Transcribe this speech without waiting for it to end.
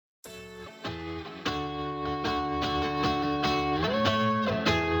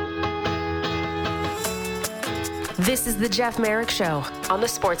This is the Jeff Merrick Show on the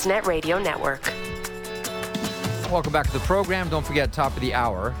Sportsnet Radio Network. Welcome back to the program. Don't forget, top of the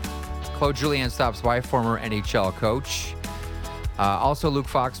hour, Claude Julien stops by, former NHL coach. Also, Luke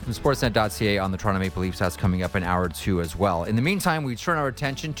Fox from Sportsnet.ca on the Toronto Maple Leafs. That's coming up in hour 2 as well. In the meantime, we turn our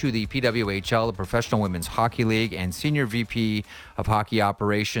attention to the PWHL, the Professional Women's Hockey League, and Senior VP of Hockey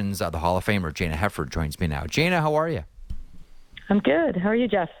Operations, the Hall of Famer, Jayna Hefford, joins me now. Jayna, how are you? I'm good. How are you,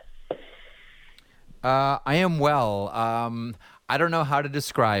 Jeff? I am well. I don't know how to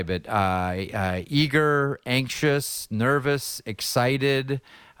describe it. Eager, anxious, nervous, excited.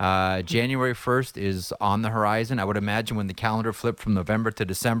 January 1st is on the horizon. I would imagine when the calendar flipped from November to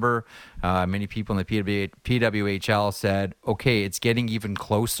December, many people in the PWHL said, okay, it's getting even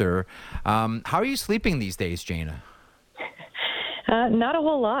closer. How are you sleeping these days, Jayna? Not a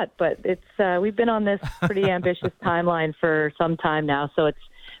whole lot, but it's we've been on this pretty ambitious timeline for some time now, so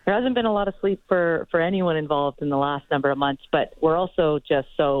there hasn't been a lot of sleep for anyone involved in the last number of months, but we're also just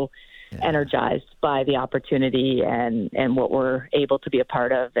so energized by the opportunity and what we're able to be a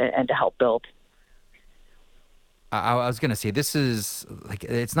part of and to help build. I was going to say, this is like,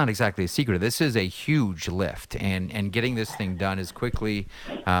 it's not exactly a secret. This is a huge lift, and getting this thing done as quickly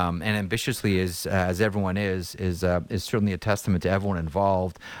and ambitiously as everyone is certainly a testament to everyone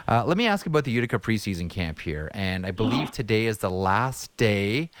involved. Let me ask about the Utica preseason camp here, and I believe today is the last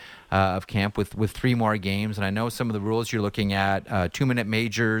day of camp with 3 more games, and I know some of the rules you're looking at, 2-minute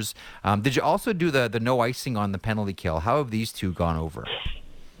majors. Did you also do the no icing on the penalty kill? How have these two gone over?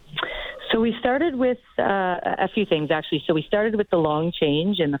 So we started with a few things, actually. So we started with the long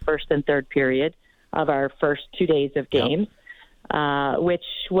change in the first and third period of our first 2 days of games, which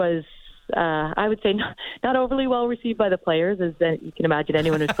was, I would say, not overly well received by the players. As you can imagine,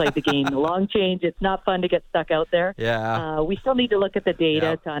 anyone who's played the game, the long change, it's not fun to get stuck out there. Yeah. We still need to look at the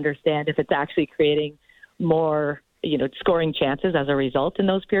data to understand if it's actually creating more, scoring chances as a result in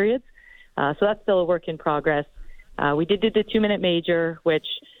those periods. So that's still a work in progress. We did the 2-minute major, which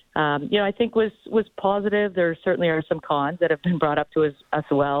I think was positive. There certainly are some cons that have been brought up to us as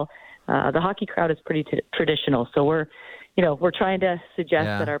well. The hockey crowd is pretty traditional, so we're trying to suggest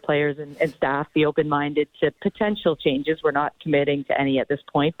that our players and staff be open-minded to potential changes. We're not committing to any at this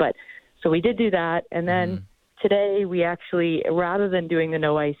point, but so we did do that. And then today we actually, rather than doing the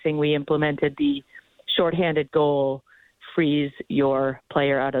no icing, we implemented the shorthanded goal, freeze your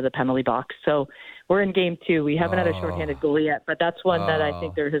player out of the penalty box. So we're in game 2. We haven't had a shorthanded goal yet, but that's one that I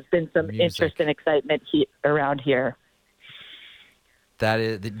think there has been some interest and excitement around here. That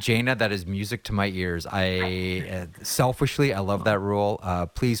is, Jayna, that is music to my ears. I selfishly, I love that rule.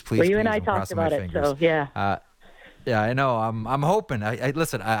 Please, well, you please, and I I'm talked about it, fingers. so yeah. Yeah, I know. I'm hoping.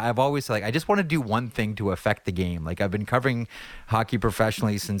 Listen. I've always I just want to do one thing to affect the game. Like, I've been covering hockey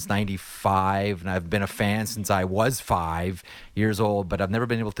professionally since '95, and I've been a fan since I was 5 years old. But I've never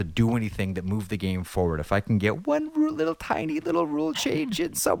been able to do anything that moved the game forward. If I can get one tiny little rule change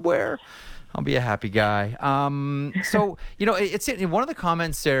in somewhere, I'll be a happy guy. So, it's one of the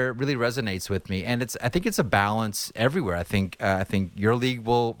comments there really resonates with me, and I think it's a balance everywhere. I think your league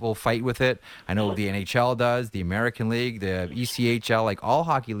will fight with it. I know the NHL does, the American League, the ECHL, like all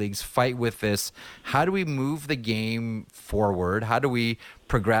hockey leagues fight with this. How do we move the game forward? How do we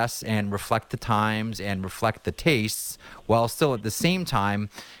progress and reflect the times and reflect the tastes while still at the same time,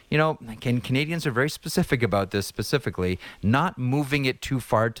 and Canadians are very specific about this specifically, not moving it too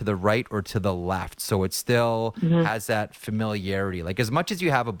far to the right or to the left. So it still has that familiarity. Like, as much as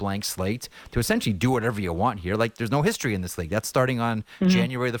you have a blank slate to essentially do whatever you want here, like there's no history in this league. That's starting on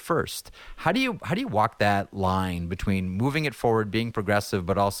January the 1st. How do you walk that line between moving it forward, being progressive,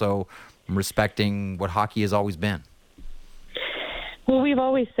 but also respecting what hockey has always been? Well, we've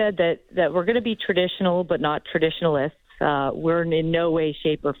always said that we're going to be traditional, but not traditionalists. We're in no way,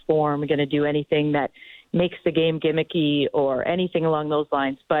 shape, or form going to do anything that makes the game gimmicky or anything along those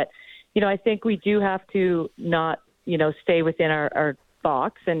lines. But, I think we do have to not, stay within our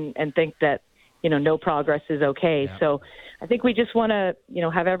box and think that, no progress is okay. Yeah. So I think we just want to,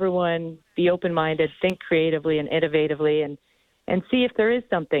 have everyone be open-minded, think creatively and innovatively, and see if there is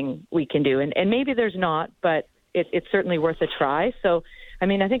something we can do. And maybe there's not, but it's certainly worth a try. So, I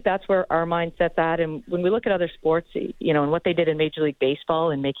think that's where our mindset's at. And when we look at other sports, and what they did in Major League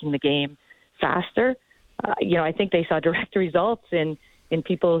Baseball and making the game faster, I think they saw direct results in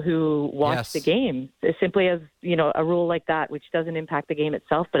people who watch the game. Simply as, a rule like that, which doesn't impact the game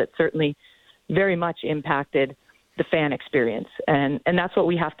itself, but it certainly very much impacted the fan experience. And that's what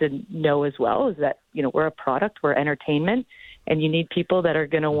we have to know as well, is that, we're a product, we're entertainment, and you need people that are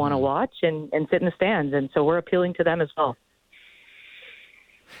going to want to watch and sit in the stands. And so we're appealing to them as well.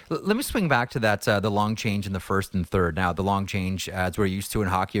 Let me swing back to that, the long change in the first and third. Now, the long change, as we're used to in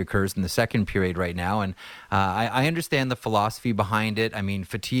hockey, occurs in the second period right now. And I understand the philosophy behind it. I mean,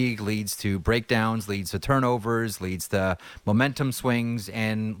 fatigue leads to breakdowns, leads to turnovers, leads to momentum swings,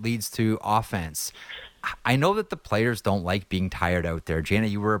 and leads to offense. I know that the players don't like being tired out there. Jayna,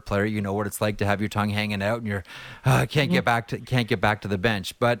 you were a player. You know what it's like to have your tongue hanging out and you're can't get back to the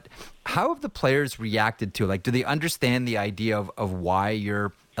bench. But how have the players reacted to it? Like, do they understand the idea of why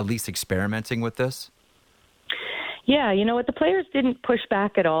you're at least experimenting with this? Yeah, you know what? The players didn't push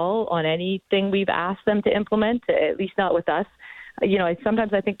back at all on anything we've asked them to implement, at least not with us. You know,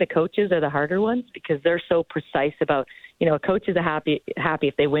 sometimes I think the coaches are the harder ones because they're so precise about, you know, a coach is happy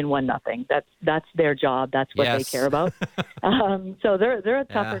if they win 1-0. That's their job. That's what they care about. So they're a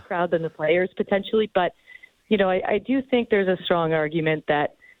tougher crowd than the players potentially. But, you know, I do think there's a strong argument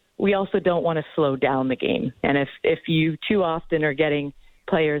that we also don't want to slow down the game. And if you too often are getting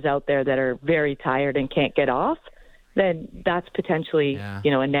players out there that are very tired and can't get off, then that's potentially, you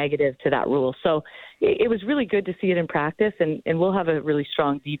know, a negative to that rule. So it was really good to see it in practice, and we'll have a really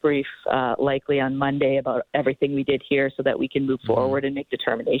strong debrief likely on Monday about everything we did here so that we can move forward and make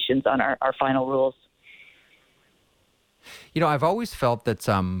determinations on our final rules. You know, I've always felt that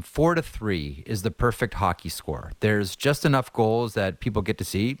 4-3 is the perfect hockey score. There's just enough goals that people get to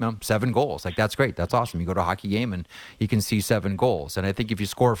see. You know, 7 goals. Like, that's great. That's awesome. You go to a hockey game and you can see 7 goals. And I think if you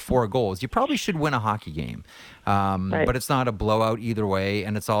score 4 goals, you probably should win a hockey game. Right. But it's not a blowout either way.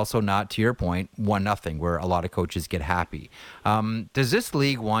 And it's also not, to your point, 1-0, where a lot of coaches get happy. Does this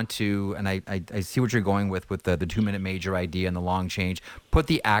league want to, and I see what you're going with the 2-minute major idea and the long change, put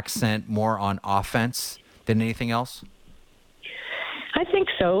the accent more on offense than anything else? I think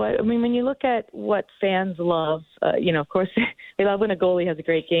so. I mean, when you look at what fans love, you know, of course, they love when a goalie has a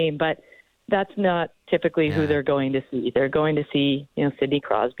great game, but that's not typically who they're going to see. They're going to see, you know, Sidney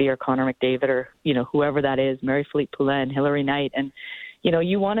Crosby or Connor McDavid or, you know, whoever that is, Marie-Philippe Poulin, Hillary Knight. And, you know,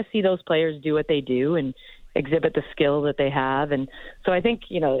 you want to see those players do what they do and exhibit the skill that they have. And so I think,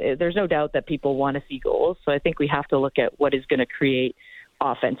 you know, there's no doubt that people want to see goals. So I think we have to look at what is going to create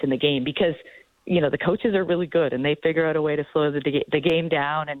offense in the game because, you know, the coaches are really good and they figure out a way to slow the game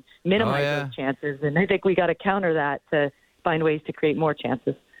down and minimize those chances. And I think we got to counter that to find ways to create more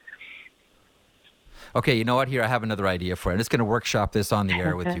chances. Okay, you know what? Here, I have another idea for it. I'm just going to workshop this on the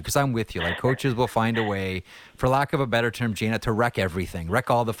air with you because I'm with you. Like, coaches will find a way, for lack of a better term, Jayna, to wreck everything. Wreck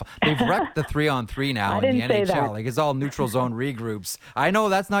all the they've wrecked the 3-on-3 now in the NHL. That. Like, it's all neutral zone regroups. I know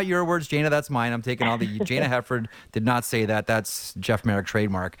that's not your words, Jayna. That's mine. I'm taking all the Jayna Hefford did not say that. That's Jeff Merrick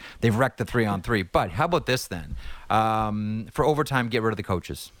trademark. They've wrecked the 3-on-3. But how about this then? For overtime, get rid of the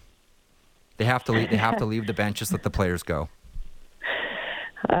coaches. They have to leave. They have to leave the bench. Just let the players go.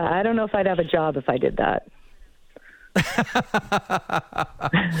 I don't know if I'd have a job if I did that.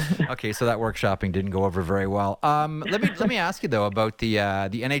 Okay, so that workshopping didn't go over very well. Let me ask you though about the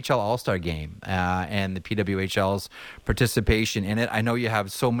NHL All-Star Game and the PWHL's participation in it. I know you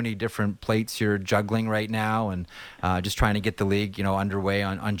have so many different plates you're juggling right now, and just trying to get the league, you know, underway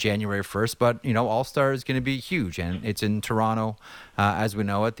on January 1st. But you know, All-Star is going to be huge, and it's in Toronto, as we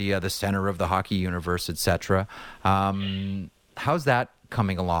know it, the center of the hockey universe, etc. How's that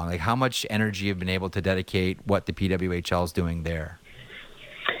coming along? Like, how much energy have you been able to dedicate what the PWHL is doing there?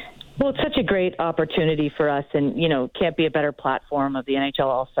 Well, it's such a great opportunity for us, and, you know, can't be a better platform of the NHL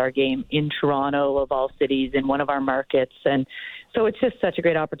All-Star Game in Toronto, of all cities, in one of our markets. And so it's just such a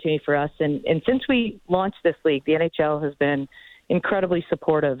great opportunity for us. And since we launched this league, the NHL has been incredibly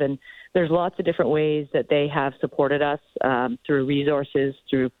supportive, and there's lots of different ways that they have supported us, through resources,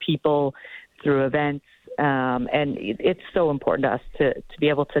 through people, through events. And it's so important to us to be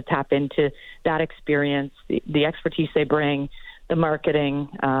able to tap into that experience, the expertise they bring, the marketing.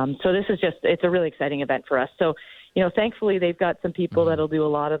 So this is it's a really exciting event for us. So, you know, thankfully they've got some people that'll do a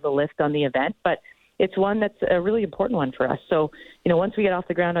lot of the lift on the event, but it's one that's a really important one for us. So, you know, once we get off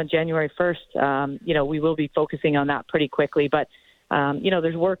the ground on January 1st, you know, we will be focusing on that pretty quickly, but you know,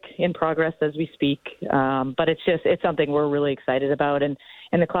 there's work in progress as we speak, but it's something we're really excited about. And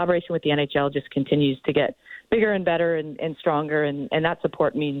the collaboration with the NHL just continues to get bigger and better and stronger. And that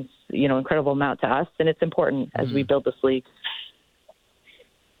support means, you know, incredible amount to us. And it's important as we build this league.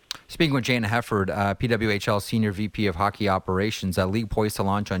 Speaking with Jayna Hefford, PWHL Senior VP of Hockey Operations, league poised to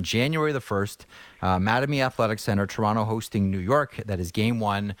launch on January the 1st. Mattamy Athletic Center, Toronto hosting New York. That is game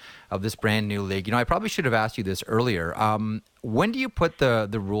 1 of this brand new league. You know, I probably should have asked you this earlier. When do you put the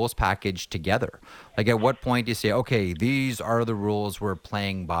rules package together? Like, at what point do you say, okay, these are the rules we're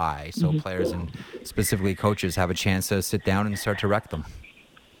playing by, so players and specifically coaches have a chance to sit down and start to wreck them?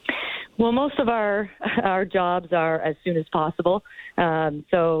 Well, most of our jobs are as soon as possible.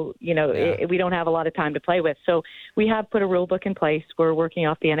 So, we don't have a lot of time to play with. So we have put a rule book in place. We're working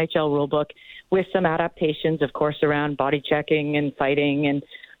off the NHL rule book with some adaptations, of course, around body checking and fighting and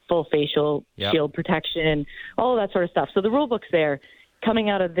full facial shield protection and all of that sort of stuff. So the rule book's there. Coming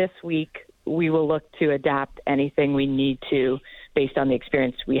out of this week, we will look to adapt anything we need to based on the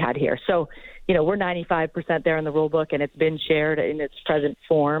experience we had here. So, we're 95% there in the rule book, and it's been shared in its present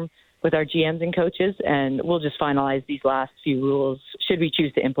form with our GMs and coaches, and we'll just finalize these last few rules should we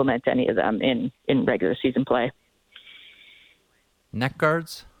choose to implement any of them in regular season play. Neck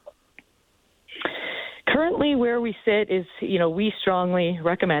guards? Currently where we sit is, we strongly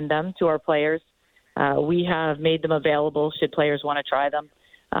recommend them to our players. We have made them available should players want to try them.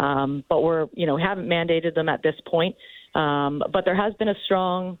 But we're, haven't mandated them at this point. But there has been a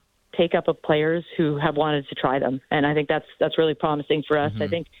strong take up of players who have wanted to try them. And I think that's really promising for us. I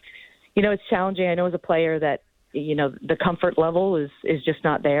think, it's challenging. I know as a player that, the comfort level is just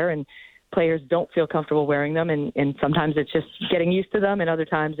not there, and players don't feel comfortable wearing them. And sometimes it's just getting used to them. And other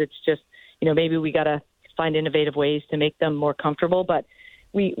times it's just, maybe we got to find innovative ways to make them more comfortable. But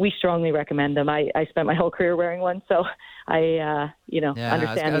we strongly recommend them. I spent my whole career wearing one, so I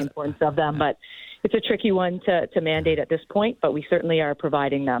understand the importance of them. But it's a tricky one to mandate at this point, but we certainly are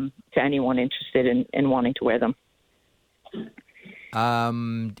providing them to anyone interested in wanting to wear them. Are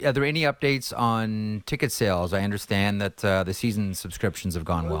there any updates on ticket sales? I understand that the season subscriptions have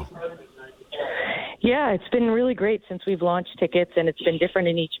gone well. Yeah, it's been really great since we've launched tickets, and it's been different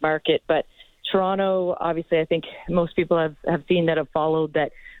in each market. But Toronto, obviously, I think most people have seen that, have followed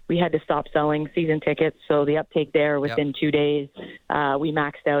that we had to stop selling season tickets. So the uptake there within 2 days, we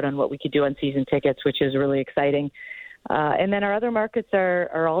maxed out on what we could do on season tickets, which is really exciting. And then our other markets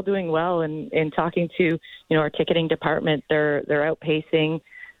are all doing well. And in talking to, our ticketing department, they're outpacing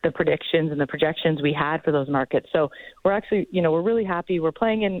the predictions and the projections we had for those markets. So we're actually, we're really happy. We're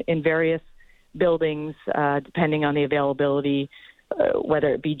playing in various buildings, depending on the availability,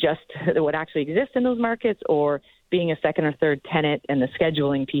 whether it be just what actually exists in those markets or being a second or third tenant and the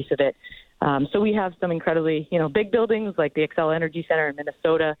scheduling piece of it. So we have some incredibly, big buildings like the Xcel Energy Center in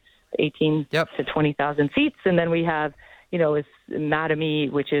Minnesota, 18 to 20,000 seats. And then we have, is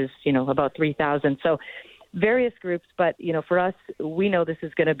Mattamy, which is, about 3,000. So various groups, but, for us, we know this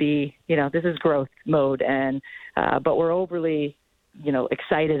is going to be, this is growth mode. And, but we're overly,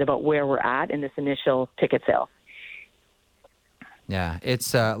 excited about where we're at in this initial ticket sale. Yeah,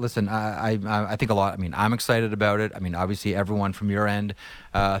 it's listen. I think a lot. I mean, I'm excited about it. I mean, obviously, everyone from your end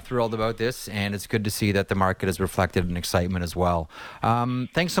thrilled about this, and it's good to see that the market has reflected in excitement as well.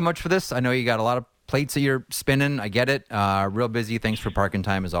 Thanks so much for this. I know you got a lot of plates that you're spinning. I get it. Real busy. Thanks for parking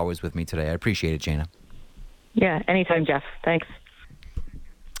time as always with me today. I appreciate it, Jayna. Yeah, anytime, Jeff. Thanks.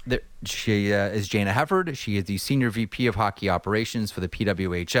 She is Jayna Hefford. She is the Senior VP of Hockey Operations for the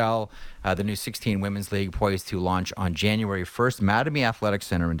PWHL. The new 16 Women's League poised to launch on January 1st. Mattamy Athletic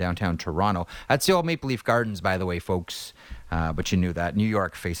Center in downtown Toronto. That's the old Maple Leaf Gardens, by the way, folks. But you knew that. New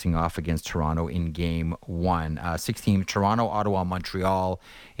York facing off against Toronto in Game 1. 16 Toronto, Ottawa, Montreal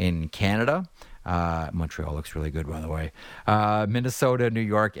in Canada. Montreal looks really good, by the way. Minnesota, New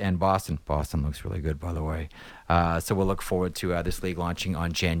York, and Boston. Boston looks really good, by the way. So we'll look forward to this league launching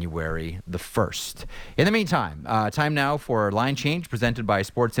on January the 1st. In the meantime, time now for Line Change presented by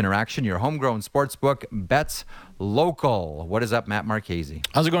Sports Interaction, your homegrown sportsbook bets local. What is up, Matt Marchese?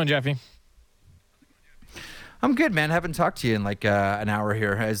 How's it going, Jeffy? I'm good, man. Haven't talked to you in like an hour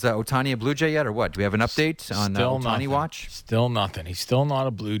here. Is Ohtani a Blue Jay yet or what? Do we have an update on Ohtani watch? Still nothing. He's still not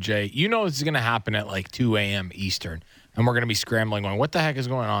a Blue Jay. You know this is going to happen at like 2 a.m. Eastern, and we're going to be scrambling going, what the heck is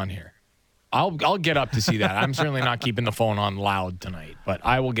going on here? I'll get up to see that. I'm certainly not keeping the phone on loud tonight, but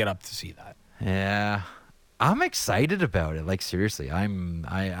I will get up to see that. Yeah. I'm excited about it. Like, seriously, I'm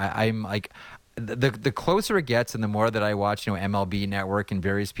like... The closer it gets and the more that I watch, MLB Network and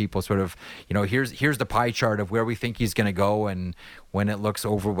various people sort of, here's the pie chart of where we think he's going to go. And when it looks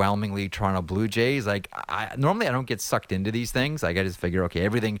overwhelmingly Toronto Blue Jays, like normally I don't get sucked into these things. I just figure, okay,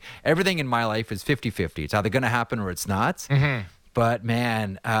 everything in my life is 50-50. It's either going to happen or it's not. Mm-hmm. But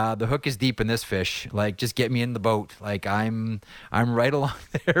man, the hook is deep in this fish. Like, just get me in the boat. Like, I'm right along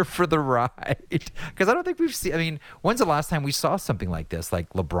there for the ride. Because I don't think we've seen. I mean, when's the last time we saw something like this? Like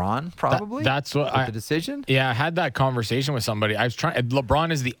LeBron, probably. That's what the decision. Yeah, I had that conversation with somebody. I was trying.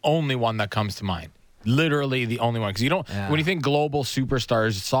 LeBron is the only one that comes to mind. Literally the only one, because you don't. Yeah. When you think global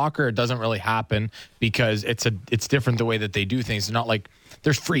superstars, soccer, it doesn't really happen because it's different the way that they do things. It's not like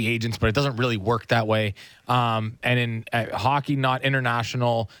there's free agents, but it doesn't really work that way. And in hockey, not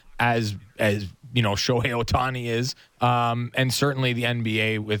international as Shohei Ohtani is, and certainly the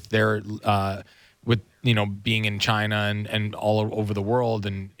NBA with their being in China and all over the world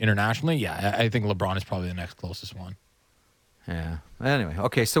and internationally. Yeah, I think LeBron is probably the next closest one. Yeah. Anyway,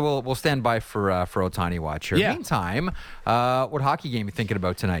 okay, so we'll stand by for Ohtani watch here. Yeah. Meantime, what hockey game are you thinking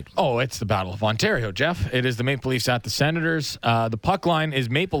about tonight? Oh, it's the Battle of Ontario, Jeff. It is the Maple Leafs at the Senators. The puck line is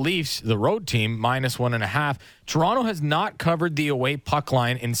Maple Leafs, the road team, -1.5. Toronto has not covered the away puck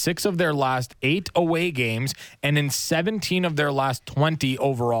line in 6 of their last 8 away games and in 17 of their last 20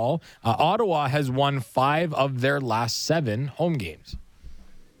 overall. Ottawa has won 5 of their last 7 home games.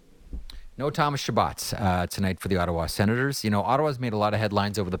 No Thomas Chabot tonight for the Ottawa Senators. Ottawa's made a lot of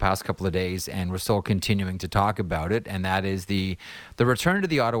headlines over the past couple of days, and we're still continuing to talk about it, and that is the return to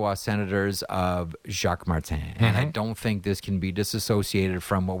the Ottawa Senators of Jacques Martin. Mm-hmm. And I don't think this can be disassociated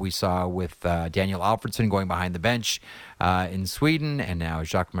from what we saw with Daniel Alfredsson going behind the bench in Sweden, and now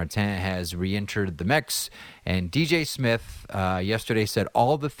Jacques Martin has re-entered the mix. And DJ Smith yesterday said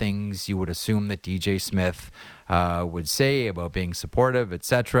all the things you would assume that DJ Smith would say about being supportive,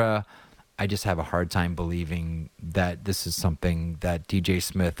 etc. I just have a hard time believing that this is something that DJ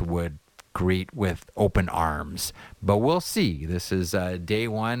Smith would greet with open arms. But we'll see. This is day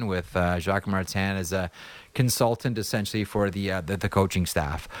one with Jacques Martin as a consultant, essentially, for the coaching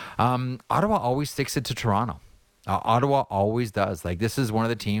staff. Ottawa always sticks it to Toronto. Ottawa always does. This is one of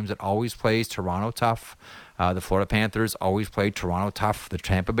the teams that always plays Toronto tough. The Florida Panthers always play Toronto tough. The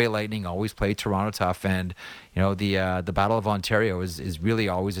Tampa Bay Lightning always play Toronto tough. And, the Battle of Ontario is really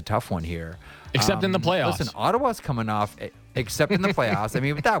always a tough one here. Except in the playoffs. Listen, Ottawa's coming off, except in the playoffs. I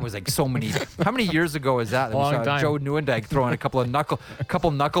mean, but that was so many. How many years ago is that? Long we saw time. Joe Nieuwendyk throwing a couple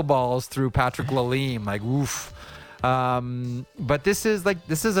knuckleballs through Patrick Lalime. Oof. But this is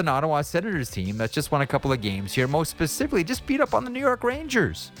an Ottawa Senators team that's just won a couple of games here. Most specifically, just beat up on the New York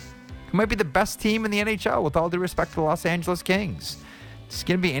Rangers, who might be the best team in the NHL, with all due respect to the Los Angeles Kings. It's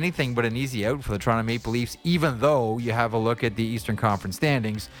going to be anything but an easy out for the Toronto Maple Leafs, even though you have a look at the Eastern Conference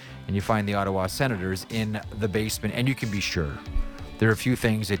standings and you find the Ottawa Senators in the basement. And you can be sure there are a few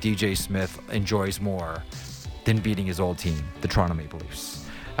things that DJ Smith enjoys more than beating his old team, the Toronto Maple Leafs.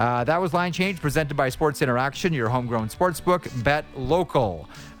 That was Line Change, presented by Sports Interaction, your homegrown sportsbook. Bet local.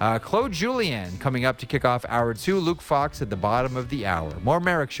 Claude Julien coming up to kick off Hour 2. Luke Fox at the bottom of the hour. More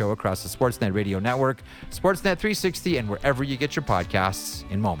Merrick Show across the Sportsnet Radio Network, Sportsnet 360, and wherever you get your podcasts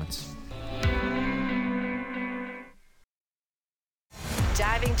in moments.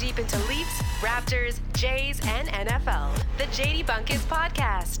 Diving deep into Leafs, Raptors, Jays, and NFL. The JD Bunkis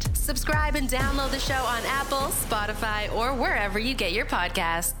Podcast. Subscribe and download the show on Apple, Spotify, or wherever you get your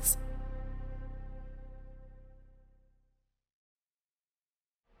podcasts.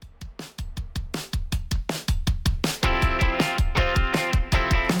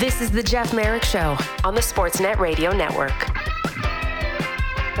 This is the Jeff Merrick Show on the Sportsnet Radio Network.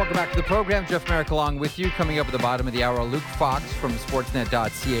 Welcome back to the program. Jeff Merrick along with you. Coming up at the bottom of the hour, Luke Fox from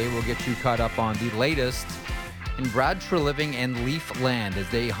Sportsnet.ca will get you caught up on the latest in Brad Treliving and Leaf land as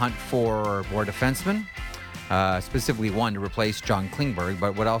they hunt for more defensemen, specifically one to replace John Klingberg.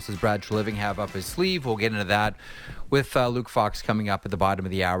 But what else does Brad Treliving have up his sleeve? We'll get into that with Luke Fox coming up at the bottom of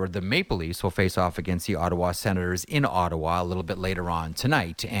the hour. The Maple Leafs will face off against the Ottawa Senators in Ottawa a little bit later on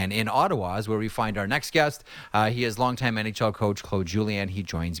tonight. And in Ottawa is where we find our next guest. He is longtime NHL coach Claude Julien. He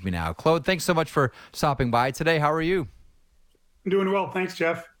joins me now. Claude, thanks so much for stopping by today. How are you? I'm doing well. Thanks,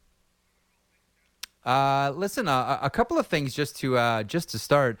 Jeff. Listen, a couple of things just to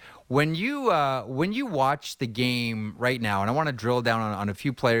start. When you watch the game right now, and I want to drill down on a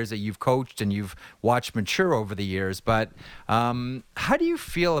few players that you've coached and you've watched mature over the years, but how do you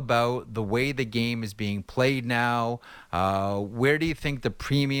feel about the way the game is being played now? Where do you think the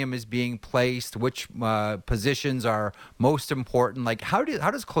premium is being placed? Which positions are most important? How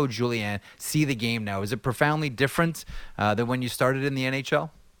does Claude Julien see the game now? Is it profoundly different than when you started in the NHL?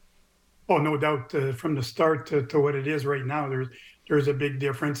 Oh, no doubt. From the start to what it is right now, there's a big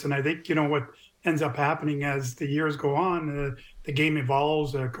difference. And I think, what ends up happening as the years go on, the game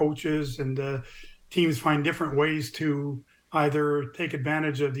evolves, coaches and teams find different ways to either take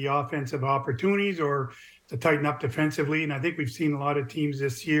advantage of the offensive opportunities or to tighten up defensively. And I think we've seen a lot of teams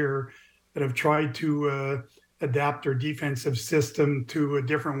this year that have tried to adapt their defensive system to a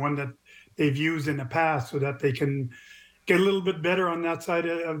different one that they've used in the past so that they can get a little bit better on that side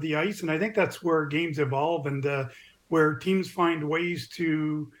of the ice. And I think that's where games evolve and where teams find ways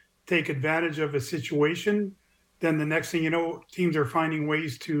to take advantage of a situation. Then the next thing you know, teams are finding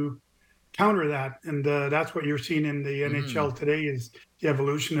ways to counter that. And that's what you're seeing in the NHL today is the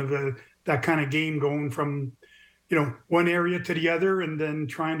evolution of that kind of game going from, one area to the other and then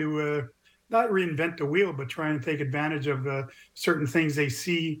trying to not reinvent the wheel, but try and take advantage of certain things they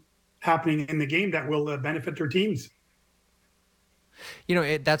see happening in the game that will benefit their teams.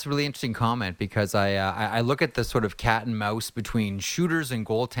 That's a really interesting comment because I look at the sort of cat and mouse between shooters and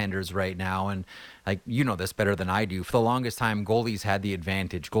goaltenders right now, and this better than I do. For the longest time, goalies had the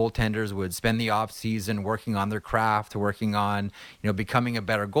advantage. Goaltenders would spend the off season working on their craft, working on becoming a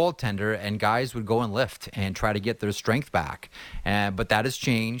better goaltender, and guys would go and lift and try to get their strength back. But that has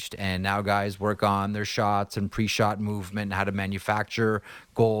changed, and now guys work on their shots and pre-shot movement and how to manufacture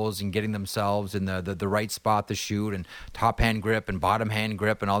goals and getting themselves in the right spot to shoot, and top hand grip and bottom hand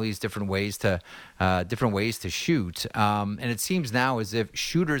grip and all these different ways to shoot. And it seems now as if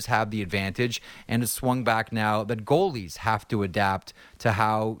shooters have the advantage, and it's swung back now that goalies have to adapt to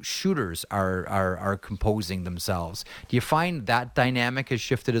how shooters are composing themselves. Do you find that dynamic has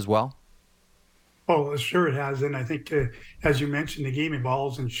shifted as well? Oh, sure it has. And I think, as you mentioned, the game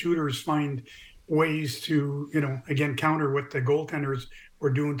evolves and shooters find ways to, again, counter what the goaltenders were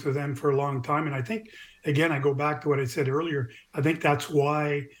doing to them for a long time. And I think, again, I go back to what I said earlier. I think that's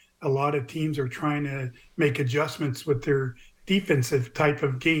why a lot of teams are trying to make adjustments with their defensive type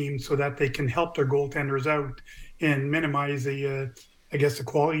of game so that they can help their goaltenders out and minimize the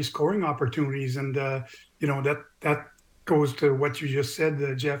quality scoring opportunities. And, that goes to what you just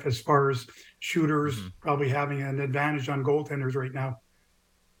said, Jeff, as far as shooters probably having an advantage on goaltenders right now.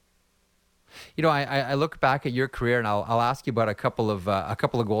 I look back at your career, and I'll ask you about a couple of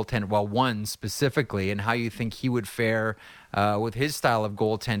goaltenders. Well, one specifically, and how you think he would fare with his style of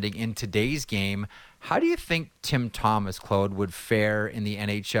goaltending in today's game. How do you think Tim Thomas, Claude, would fare in the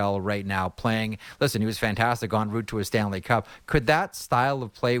NHL right now? Playing, listen, he was fantastic en route to a Stanley Cup. Could that style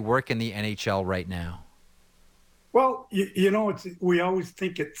of play work in the NHL right now? Well, we always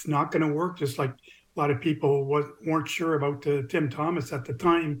think it's not going to work, just like a lot of people weren't sure about Tim Thomas at the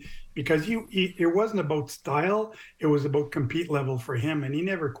time, because it wasn't about style. It was about compete level for him, and he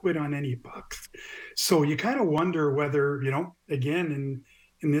never quit on any pucks. So you kind of wonder whether, again,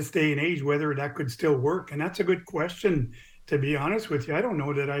 in this day and age, whether that could still work. And that's a good question, to be honest with you. I don't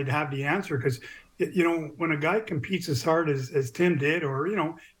know that I'd have the answer because, when a guy competes as hard as Tim did, or,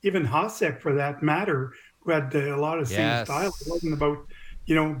 even Hasek for that matter, who had a lot of same style, it wasn't about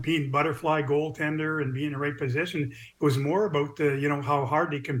being butterfly goaltender and being in the right position. It was more about how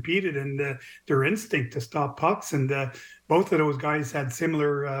hard they competed and their instinct to stop pucks. And both of those guys had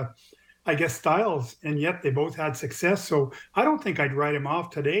similar, styles, and yet they both had success. So I don't think I'd write him off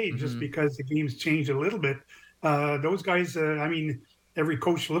today just because the game's changed a little bit. Those guys, every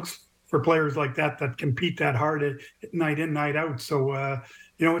coach looks for players like that compete that hard night in, night out. So,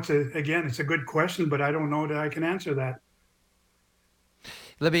 it's a good question, but I don't know that I can answer that.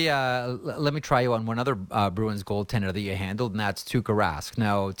 Let me try you on one other Bruins goaltender that you handled, and that's Tuukka Rask.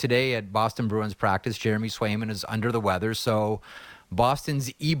 Now, today at Boston Bruins practice, Jeremy Swayman is under the weather, so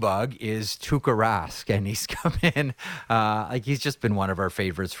Boston's e-bug is Tuukka Rask, and he's come in he's just been one of our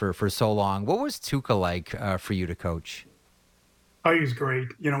favorites for so long. What was Tuukka like for you to coach? Oh, he's great.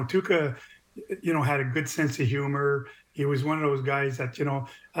 Tuukka, had a good sense of humor. He was one of those guys that,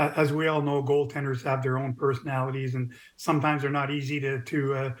 as we all know, goaltenders have their own personalities, and sometimes they're not easy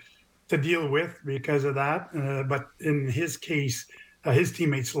to deal with because of that. But in his case, his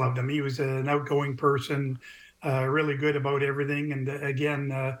teammates loved him. He was an outgoing person, really good about everything. And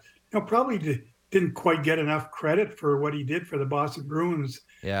again, probably didn't quite get enough credit for what he did for the Boston Bruins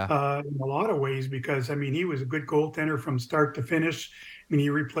in a lot of ways, because, he was a good goaltender from start to finish. He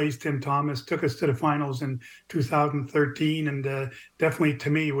replaced Tim Thomas, took us to the finals in 2013, and definitely, to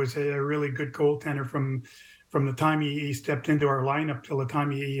me, was a really good goaltender from the time he stepped into our lineup till the time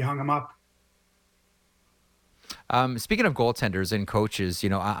he hung him up. Speaking of goaltenders and coaches,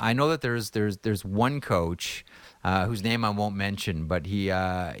 I know that there's one coach whose name I won't mention, but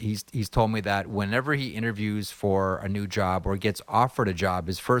he's told me that whenever he interviews for a new job or gets offered a job,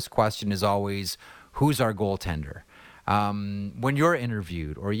 his first question is always, "Who's our goaltender?" When you're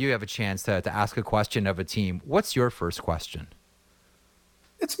interviewed or you have a chance to ask a question of a team, what's your first question?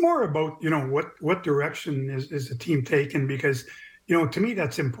 It's more about, what direction is the team taking? Because, to me,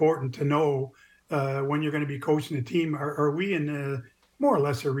 that's important to know when you're going to be coaching a team. Are we in more or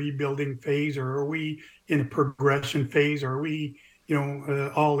less a rebuilding phase, or are we in a progression phase? Or are we,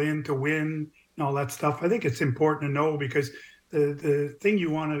 all in to win and all that stuff? I think it's important to know, because the thing you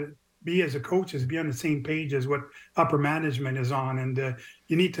want to be as a coach is be on the same page as what upper management is on, and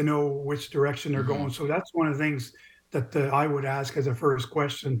you need to know which direction they're going. So that's one of the things that I would ask as a first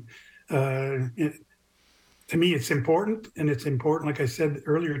question. To me, it's important, and it's important, like I said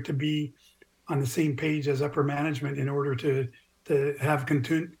earlier, to be on the same page as upper management in order to to have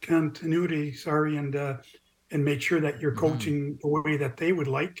continuity, and make sure that you're coaching the way that they would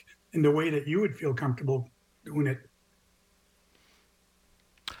like and the way that you would feel comfortable doing it.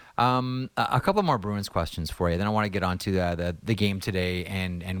 A couple more Bruins questions for you. Then I want to get on to the game today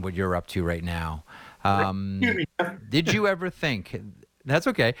and what you're up to right now. Did you ever think? That's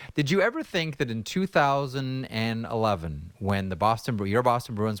okay. Did you ever think that in 2011, when your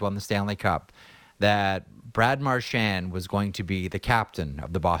Boston Bruins won the Stanley Cup, that Brad Marchand was going to be the captain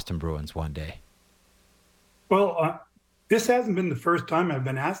of the Boston Bruins one day? Well, this hasn't been the first time I've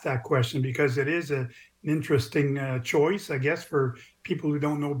been asked that question, because it is an interesting choice, I guess, for people who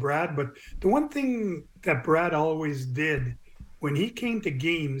don't know Brad. But the one thing that Brad always did when he came to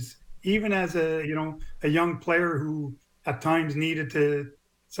games, even as a young player who at times needed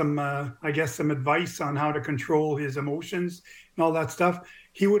some advice on how to control his emotions and all that stuff,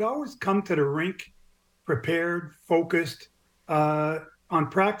 he would always come to the rink prepared, focused, on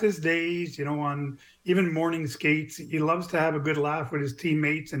practice days, on even morning skates. He loves to have a good laugh with his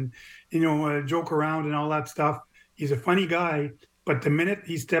teammates and, joke around and all that stuff. He's a funny guy, but the minute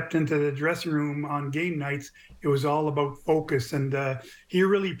he stepped into the dressing room on game nights, it was all about focus. And he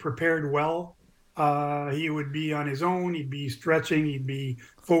really prepared well. He would be on his own. He'd be stretching. He'd be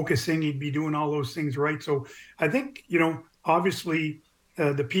focusing. He'd be doing all those things right. So I think, obviously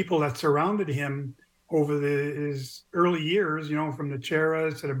the people that surrounded him over his early years, from the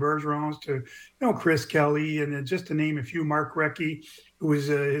Cheras to the Bergerons to, Chris Kelly, and then just to name a few, Mark Recchi, who was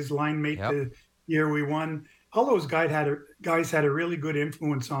his line mate the year we won. All those guys had a really good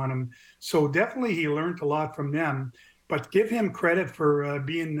influence on him. So definitely he learned a lot from them. But give him credit for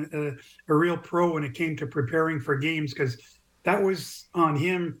being a real pro when it came to preparing for games, because that was on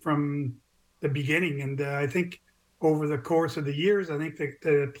him from the beginning. And I think over the course of the years, I think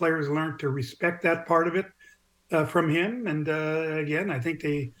the players learned to respect that part of it from him. And again, I think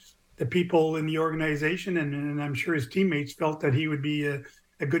the people in the organization and I'm sure his teammates felt that he would be a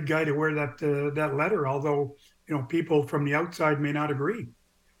good guy to wear that letter, although people from the outside may not agree.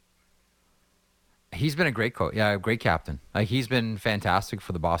 He's been a great coach, great captain. Like, he's been fantastic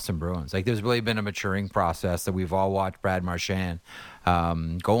for the Boston Bruins. Like, there's really been a maturing process that we've all watched Brad Marchand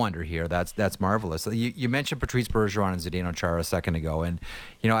go under here. That's marvelous. You mentioned Patrice Bergeron and Zdeno Chara a second ago, and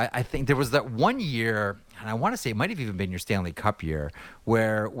I think there was that one year, and I want to say it might have even been your Stanley Cup year,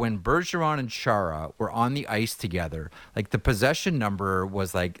 where when Bergeron and Chara were on the ice together, like the possession number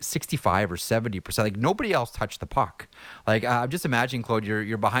was like 65 or 70%. Like, nobody else touched the puck. Like, I'm just imagining, Claude,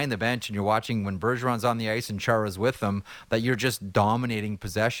 you're behind the bench and you're watching when Bergeron's on the ice and Chara's with them, that you're just dominating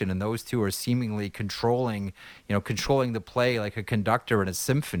possession, and those two are seemingly controlling the play like a conductor in a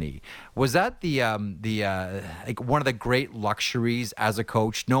symphony. Was that the like one of the great luxuries as a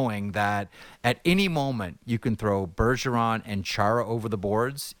coach, knowing that at any moment you can throw Bergeron and Chara over the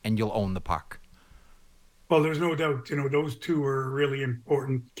boards and you'll own the puck? Well, there's no doubt, those two are really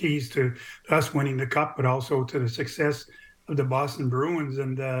important keys to us winning the Cup, but also to the success of the Boston Bruins.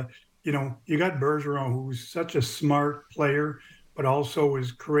 And, you got Bergeron, who's such a smart player, but also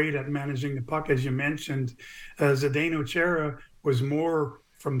is great at managing the puck, as you mentioned. Zdeno Chara was more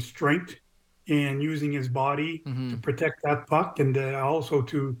from strength and using his body to protect that puck, and also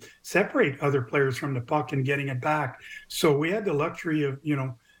to separate other players from the puck and getting it back. So we had the luxury of,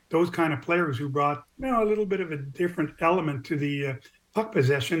 those kind of players who brought, a little bit of a different element to the puck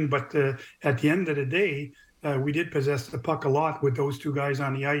possession. But at the end of the day, we did possess the puck a lot with those two guys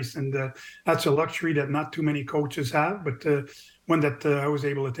on the ice. And that's a luxury that not too many coaches have, but one that I was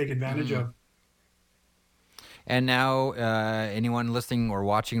able to take advantage of. And now, anyone listening or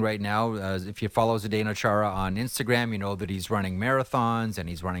watching right now, if you follow Zdeno Chara on Instagram, you know that he's running marathons and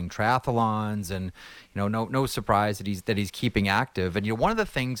he's running triathlons, and no surprise that he's keeping active. And one of the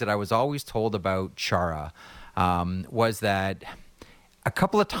things that I was always told about Chara was that a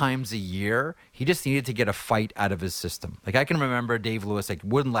couple of times a year, he just needed to get a fight out of his system. Like, I can remember Dave Lewis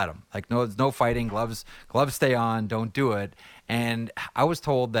wouldn't let him. Like, no fighting, gloves stay on, don't do it. And I was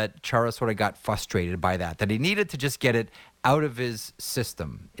told that Chara sort of got frustrated by that he needed to just get it out of his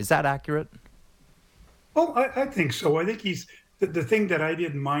system. Is that accurate? Well, I think so. I think he's the thing that I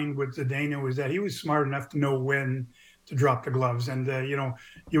didn't mind with Zdeno was that he was smart enough to know when to drop the gloves. And,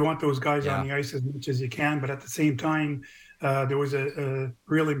 you want those guys on the ice as much as you can, but at the same time, there was a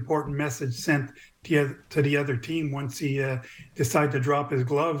really important message sent to the other team once he decided to drop his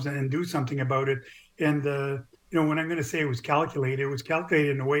gloves and do something about it. And, when I'm going to say it was calculated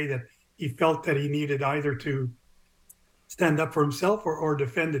in a way that he felt that he needed either to stand up for himself or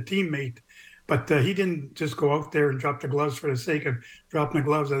defend a teammate. But he didn't just go out there and drop the gloves for the sake of dropping the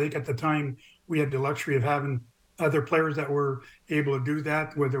gloves. I think at the time we had the luxury of having other players that were able to do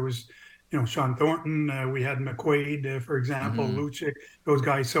that, whether it was, Sean Thornton, we had McQuaid, for example, Lucic, those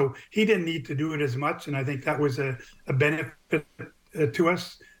guys. So he didn't need to do it as much, and I think that was a benefit to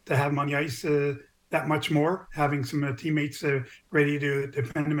us to have him on the ice that much more, having some teammates ready to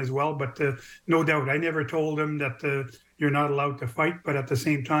defend him as well. But no doubt, I never told him that you're not allowed to fight, but at the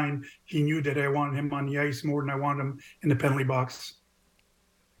same time, he knew that I wanted him on the ice more than I wanted him in the penalty box.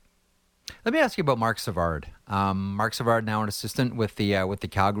 Let me ask you about Marc Savard. Marc Savard, now an assistant with the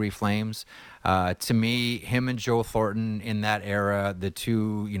Calgary Flames. To me, him and Joe Thornton in that era, the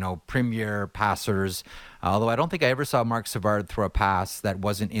two premier passers. Although I don't think I ever saw Marc Savard throw a pass that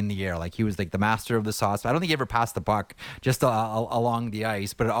wasn't in the air. Like he was like the master of the sauce. I don't think he ever passed the puck just along the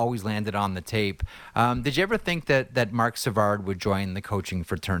ice, but it always landed on the tape. Did you ever think that Marc Savard would join the coaching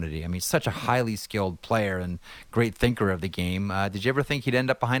fraternity? I mean, such a highly skilled player and great thinker of the game. Did you ever think he'd end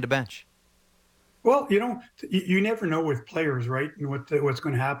up behind a bench? Well, you never know with players, right? And what's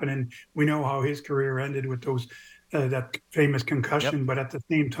going to happen. And we know how his career ended with those that famous concussion. Yep. But at the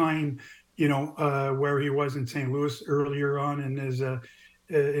same time, where he was in St. Louis earlier on in his in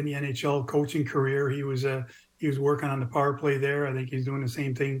the NHL coaching career, he was working on the power play there. I think he's doing the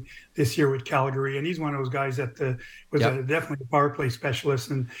same thing this year with Calgary. And he's one of those guys that was definitely a power play specialist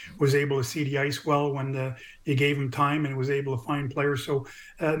and was able to see the ice well when you gave him time and was able to find players. So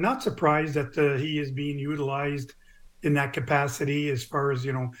not surprised that he is being utilized in that capacity as far as,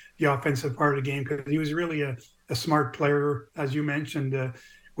 the offensive part of the game, because he was really a smart player, as you mentioned,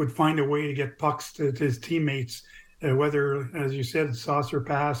 would find a way to get pucks to his teammates, whether, as you said, saucer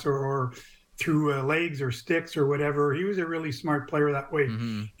pass or through legs or sticks or whatever. He was a really smart player that way.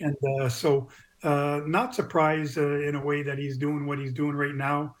 Mm-hmm. And so not surprised in a way that he's doing what he's doing right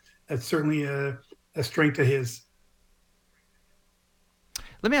now. That's certainly a strength of his.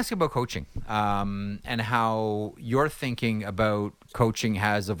 Let me ask you about coaching and how your thinking about coaching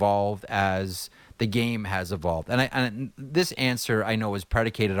has evolved as the game has evolved. And this answer I know is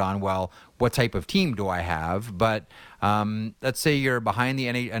predicated on, well, what type of team do I have? But let's say you're behind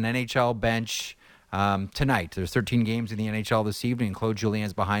an NHL bench tonight. There's 13 games in the NHL this evening, and Claude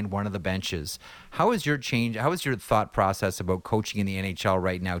Julien's behind one of the benches. How has your thought process about coaching in the NHL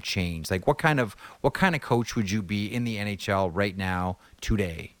right now changed? Like what kind of coach would you be in the NHL right now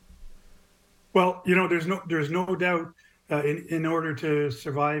today? Well, there's no doubt in order to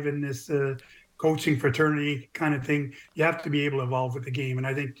survive in this coaching fraternity kind of thing, you have to be able to evolve with the game. And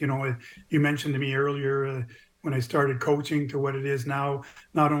I think, you mentioned to me earlier when I started coaching to what it is now,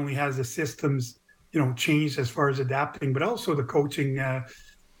 not only has the systems, changed as far as adapting, but also the coaching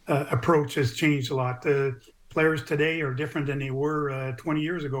approach has changed a lot. The players today are different than they were 20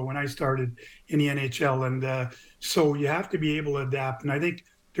 years ago when I started in the NHL. And so you have to be able to adapt. And I think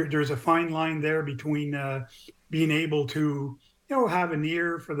there's a fine line there between being able to have an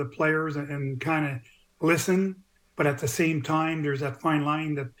ear for the players and kind of listen. But at the same time, there's that fine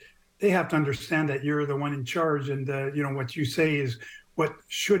line that they have to understand that you're the one in charge and, what you say is what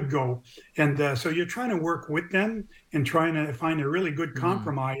should go. And so you're trying to work with them and trying to find a really good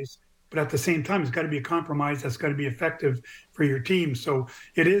compromise. But at the same time, it's got to be a compromise that's got to be effective for your team. So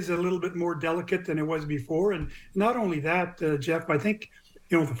it is a little bit more delicate than it was before. And not only that, Jeff, I think,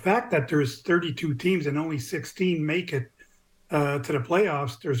 the fact that there's 32 teams and only 16 make it to the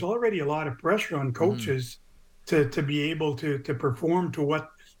playoffs, there's already a lot of pressure on coaches to be able to perform to what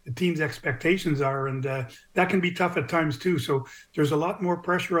the team's expectations are. And that can be tough at times too. So there's a lot more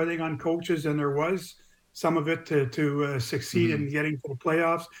pressure, I think, on coaches than there was. Some of it to succeed in getting to the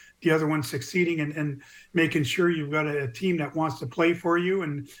playoffs, the other one succeeding and making sure you've got a team that wants to play for you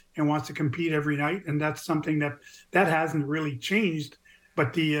and wants to compete every night. And that's something that hasn't really changed.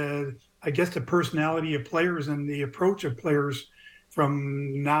 But I guess the personality of players and the approach of players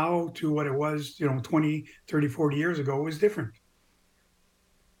from now to what it was, 20, 30, 40 years ago is different.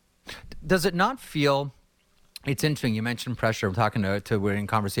 Does it not feel... It's interesting. You mentioned pressure. I'm talking we're in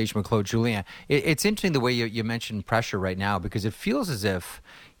conversation with Claude Julien. It's interesting the way you mentioned pressure right now, because it feels as if,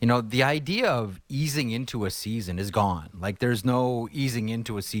 the idea of easing into a season is gone. Like there's no easing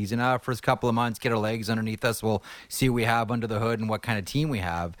into a season. First couple of months, get our legs underneath us. We'll see what we have under the hood and what kind of team we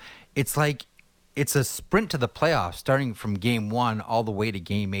have. It's like it's a sprint to the playoffs starting from game 1 all the way to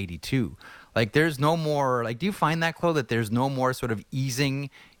game 82. Like there's no more, do you find that, Claude, that there's no more sort of easing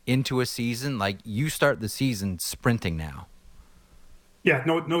into a season? Like you start the season sprinting now. Yeah,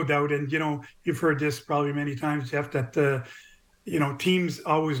 no doubt. And, you've heard this probably many times, Jeff, that, teams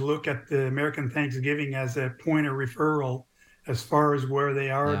always look at the American Thanksgiving as a point of referral as far as where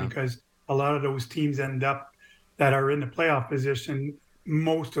they are, because a lot of those teams end up that are in the playoff position.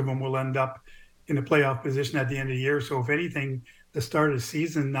 Most of them will end up in a playoff position at the end of the year. So if anything, the start of the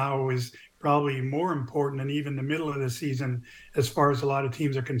season now is probably more important than even the middle of the season as far as a lot of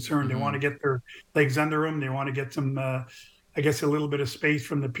teams are concerned. They want to get their legs under them. They want to get some, I guess, a little bit of space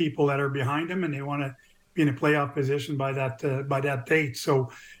from the people that are behind them, and they want to be in a playoff position by that date.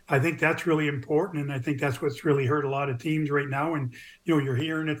 So I think that's really important, and I think that's what's really hurt a lot of teams right now. And you're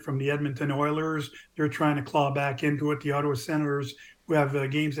hearing it from the Edmonton Oilers. They're trying to claw back into it. The Ottawa Senators, who have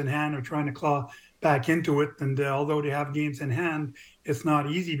games in hand, are trying to claw back into it. And although they have games in hand, it's not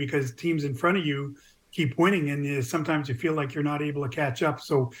easy because teams in front of you keep winning, and sometimes you feel like you're not able to catch up.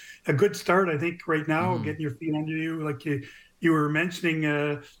 So a good start, I think, right now, getting your feet under you, like you were mentioning,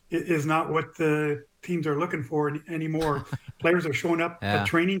 is not what the teams are looking for anymore. Players are showing up at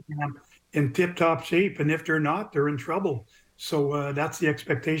training camp in tip-top shape, and if they're not, they're in trouble. So that's the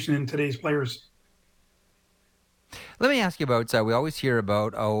expectation in today's players. Let me ask you about, we always hear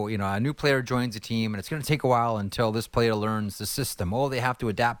about, a new player joins a team and it's going to take a while until this player learns the system. They have to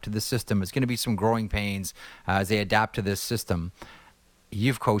adapt to the system. It's going to be some growing pains as they adapt to this system.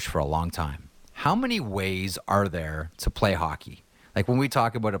 You've coached for a long time. How many ways are there to play hockey? Like when we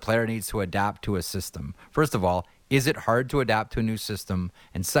talk about a player needs to adapt to a system, first of all, is it hard to adapt to a new system?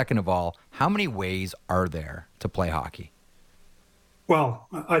 And second of all, how many ways are there to play hockey? Well,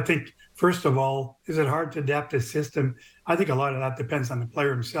 I think, first of all, is it hard to adapt to a system? I think a lot of that depends on the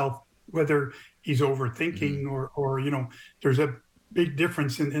player himself, whether he's overthinking or there's a big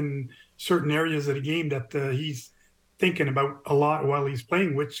difference in certain areas of the game that he's thinking about a lot while he's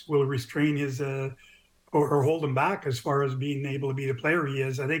playing, which will restrain his or hold him back as far as being able to be the player he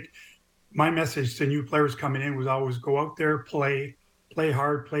is. I think my message to new players coming in was always go out there, play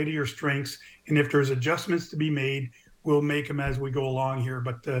hard, play to your strengths. And if there's adjustments to be made, we'll make them as we go along here.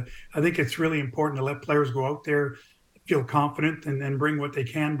 But I think it's really important to let players go out there, feel confident, and then bring what they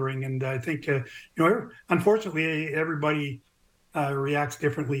can bring. And I think, unfortunately, everybody reacts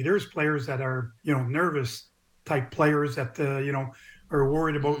differently. There's players that are, nervous type players that, are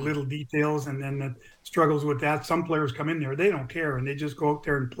worried about little details and then struggles with that. Some players come in there, they don't care, and they just go out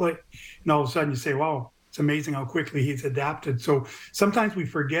there and play. And all of a sudden you say, wow, it's amazing how quickly he's adapted. So sometimes we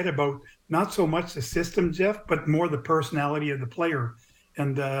forget about not so much the system, Jeff, but more the personality of the player.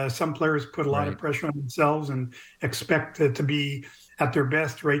 And some players put a lot of pressure on themselves and expect to be at their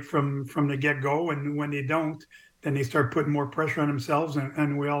best right from the get-go. And when they don't, then they start putting more pressure on themselves.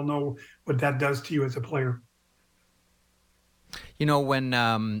 And we all know what that does to you as a player. When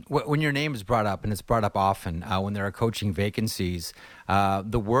your name is brought up, and it's brought up often when there are coaching vacancies,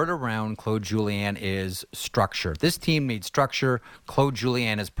 the word around Claude Julien is structure. This team needs structure. Claude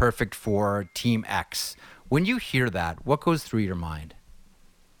Julien is perfect for Team X. When you hear that, what goes through your mind?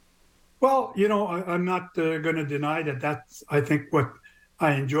 Well, I'm not going to deny that that's, I think, what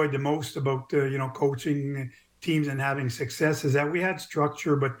I enjoyed the most about, coaching teams and having success is that we had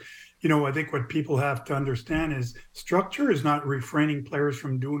structure, but I think what people have to understand is structure is not refraining players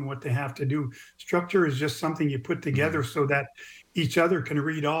from doing what they have to do. Structure is just something you put together so that each other can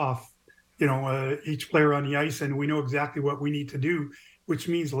read off, each player on the ice, and we know exactly what we need to do, which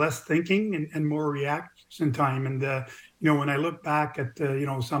means less thinking and more reaction time. And, when I look back at,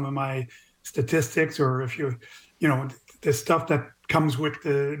 some of my statistics, or if the stuff that comes with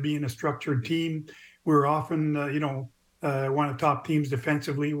being a structured team, we're often, one of the top teams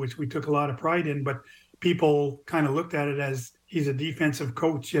defensively, which we took a lot of pride in, but people kind of looked at it as he's a defensive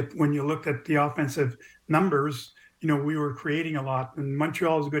coach. Yet when you looked at the offensive numbers, we were creating a lot. And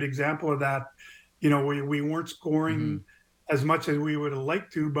Montreal is a good example of that. We weren't scoring as much as we would have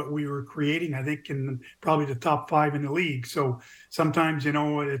liked to, but we were creating, I think, in probably the top 5 in the league. So sometimes,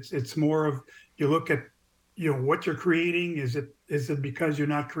 it's more of, you look at, what you're creating. Is it because you're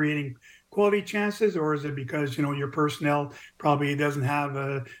not creating quality chances, or is it because your personnel probably doesn't have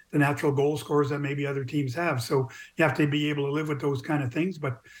the natural goal scorers that maybe other teams have? So you have to be able to live with those kind of things.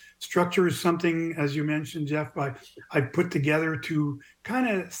 But structure is something, as you mentioned, Jeff, I put together to kind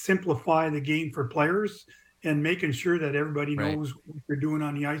of simplify the game for players and making sure that everybody knows what they're doing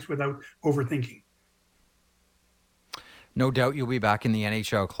on the ice without overthinking. No doubt you'll be back in the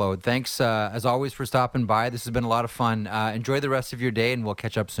NHL, Claude. Thanks, as always, for stopping by. This has been a lot of fun. Enjoy the rest of your day, and we'll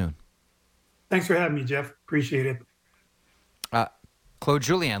catch up soon. Thanks for having me, Jeff. Appreciate it. Claude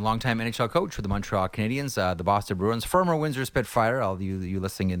Julien, longtime NHL coach for the Montreal Canadiens, the Boston Bruins, former Windsor Spitfire. All you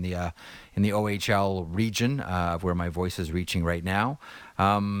listening in the OHL region of where my voice is reaching right now.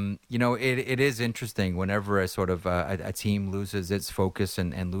 It is interesting whenever a team loses its focus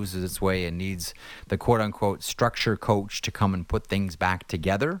and loses its way and needs the quote unquote structure coach to come and put things back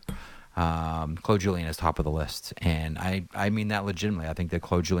together. Claude Julien is top of the list. And I mean that legitimately. I think that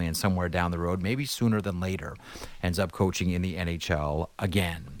Claude Julien somewhere down the road, maybe sooner than later, ends up coaching in the NHL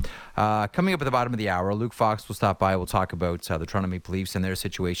again. Coming up at the bottom of the hour, Luke Fox will stop by. We'll talk about the Toronto Maple Leafs and their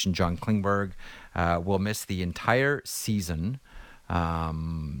situation. John Klingberg will miss the entire season. So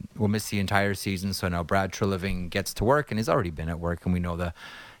now Brad Treliving gets to work, and he's already been at work, and we know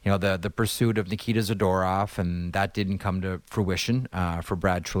the pursuit of Nikita Zadorov, and that didn't come to fruition for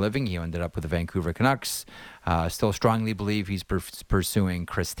Brad Treliving. He ended up with the Vancouver Canucks. Still strongly believe he's pursuing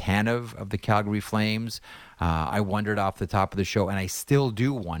Chris Tanev of the Calgary Flames. I wondered off the top of the show, and I still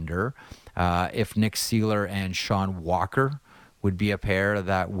do wonder if Nick Seeler and Sean Walker would be a pair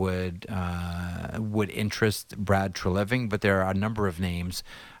that would interest Brad Treliving, but there are a number of names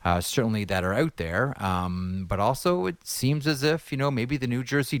certainly that are out there. But also it seems as if, maybe the New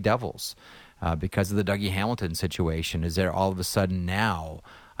Jersey Devils, because of the Dougie Hamilton situation, is there all of a sudden now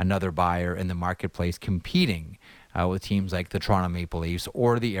another buyer in the marketplace competing with teams like the Toronto Maple Leafs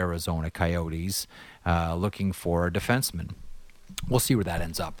or the Arizona Coyotes looking for a defenseman. We'll see where that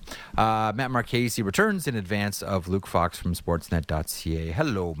ends up. Matt Marchese returns in advance of Luke Fox from Sportsnet.ca.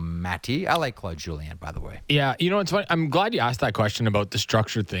 Hello, Matty. I like Claude Julien, by the way. Yeah, it's funny. I'm glad you asked that question about the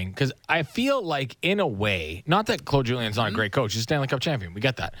structure thing, because I feel like, in a way, not that Claude Julien's not a great coach, he's a Stanley Cup champion. We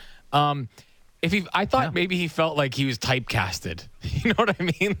get that. I thought maybe he felt like he was typecasted. You know what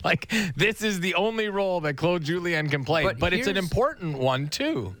I mean? Like, this is the only role that Claude Julien can play, but it's an important one,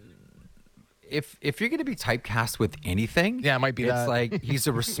 too. If you're going to be typecast with anything, it might be it's that. like he's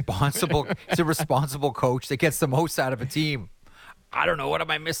a responsible coach that gets the most out of a team. I don't know, what am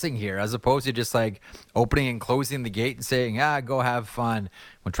I missing here? As opposed to just like opening and closing the gate and saying, go have fun.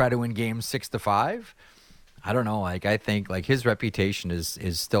 We'll try to win games 6-5. I don't know. Like, I think like his reputation is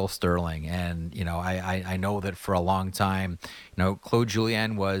still sterling, and I know that for a long time, Claude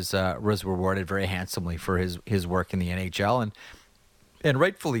Julien was rewarded very handsomely for his work in the NHL, and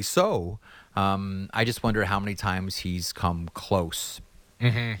rightfully so. I just wonder how many times he's come close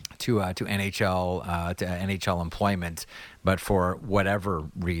to NHL employment, but for whatever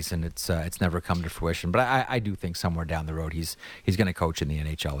reason, it's never come to fruition. But I do think somewhere down the road he's going to coach in the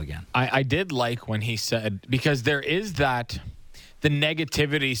NHL again. I did like when he said, because there is the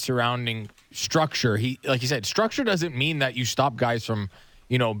negativity surrounding structure. Like he said, structure doesn't mean that you stop guys from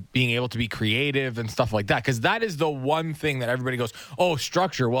being able to be creative and stuff like that. Because that is the one thing that everybody goes, oh,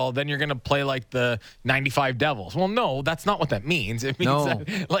 structure. Well, then you're going to play like the 95 Devils. Well, no, that's not what that means. It means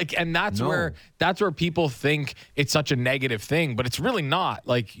that's where people think it's such a negative thing, but it's really not.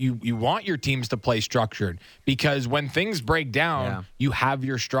 Like, you want your teams to play structured, because when things break down, you have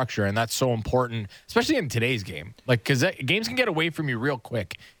your structure, and that's so important, especially in today's game. Like, because games can get away from you real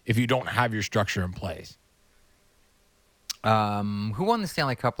quick if you don't have your structure in place. Who won the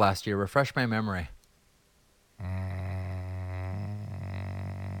Stanley Cup last year? Refresh my memory.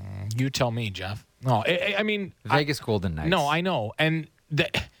 You tell me, Jeff. No, I mean... Vegas Golden Knights. No, I know. And,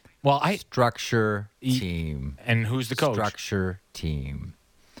 Structure team. And who's the coach? Structure team.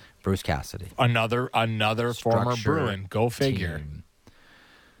 Bruce Cassidy. Another former Bruin. Go figure. Team.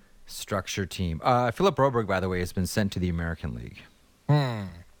 Structure team. Philip Broberg, by the way, has been sent to the American League.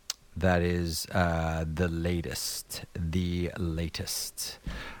 That is the latest. One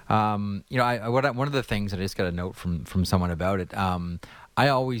of the things that I just got a note from someone about it. I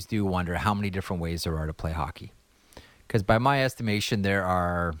always do wonder how many different ways there are to play hockey, because by my estimation, there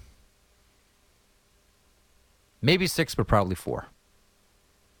are maybe 6, but probably 4.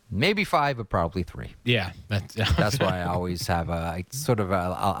 Maybe 5, but probably 3. Yeah, that's why I always have a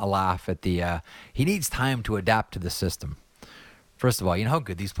laugh at the. He needs time to adapt to the system. First of all, you know how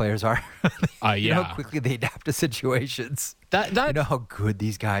good these players are? You know how quickly they adapt to situations? You know how good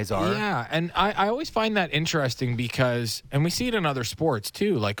these guys are? Yeah, and I always find that interesting because, and we see it in other sports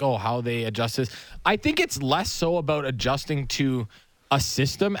too, like, how they adjust this. I think it's less so about adjusting to a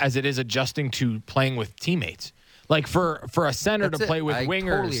system as it is adjusting to playing with teammates. Like for a center to play with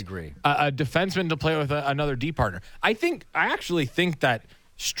wingers, totally agree. A defenseman to play with another D partner. I actually think that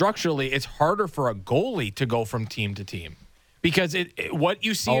structurally it's harder for a goalie to go from team to team. Because what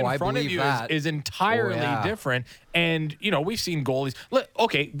you see in front of you is entirely different. And, we've seen goalies.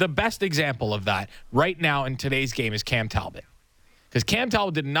 Okay, the best example of that right now in today's game is Cam Talbot. Because Cam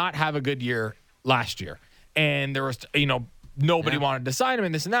Talbot did not have a good year last year. And there was, nobody wanted to sign him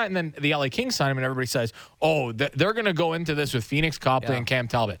and this and that. And then the LA Kings signed him and everybody says, they're going to go into this with Phoenix Copley and Cam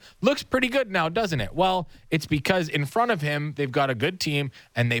Talbot. Looks pretty good now, doesn't it? Well, it's because in front of him, they've got a good team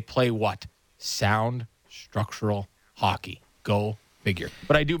and they play what? Sound structural hockey. Go figure.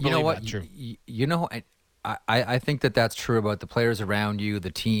 But I do believe that's true. I think that's true about the players around you,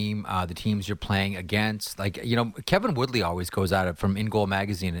 the team, the teams you're playing against. Like, Kevin Woodley always goes at it from In Goal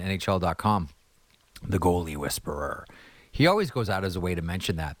Magazine and NHL.com, the goalie whisperer. He always goes out as a way to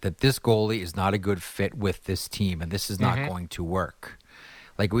mention that this goalie is not a good fit with this team and this is not going to work.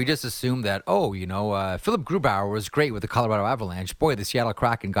 Like, we just assume that, Philip Grubauer was great with the Colorado Avalanche. Boy, the Seattle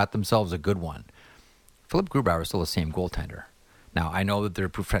Kraken got themselves a good one. Philip Grubauer is still the same goaltender. Now, I know that they're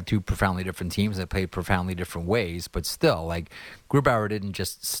two profoundly different teams that play profoundly different ways, but still, like, Grubauer didn't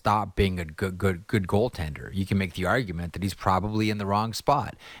just stop being a good goaltender. You can make the argument that he's probably in the wrong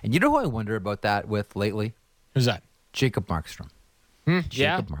spot. And you know who I wonder about that with lately? Who's that? Jacob Markstrom.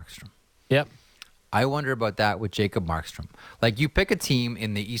 Jacob Markstrom. Yep. I wonder about that with Jacob Markstrom. Like, you pick a team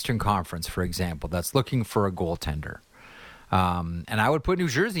in the Eastern Conference, for example, that's looking for a goaltender. And I would put New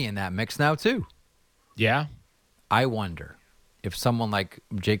Jersey in that mix now, too. Yeah. I wonder if someone like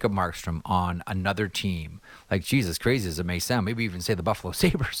Jacob Markstrom on another team, like, Jesus, crazy as it may sound, maybe even say the Buffalo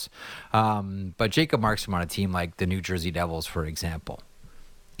Sabres, but Jacob Markstrom on a team like the New Jersey Devils, for example,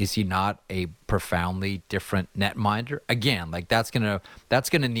 is he not a profoundly different netminder? Again, like, that's gonna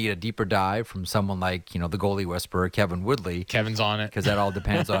need a deeper dive from someone like, the goalie whisperer Kevin Woodley. Kevin's on it because that all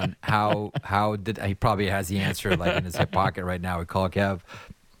depends on how he probably has the answer like in his hip pocket right now. We call Kev,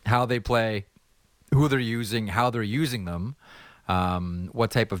 how they play, who they're using, how they're using them.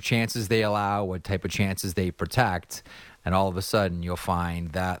 What type of chances they allow, what type of chances they protect, and all of a sudden you'll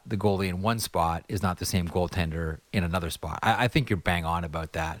find that the goalie in one spot is not the same goaltender in another spot. I think you're bang on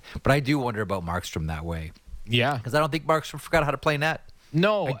about that, but I do wonder about Markstrom that way. Yeah. Because I don't think Markstrom forgot how to play net.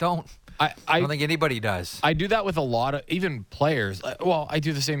 No. I don't. I don't think anybody does. I do that with a lot of, even players. Well, I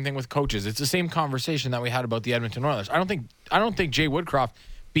do the same thing with coaches. It's the same conversation that we had about the Edmonton Oilers. I don't think Jay Woodcroft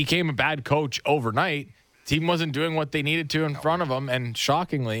became a bad coach overnight. Team wasn't doing what they needed to in front of them, and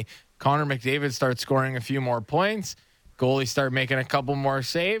shockingly, Connor McDavid starts scoring a few more points. Goalies start making a couple more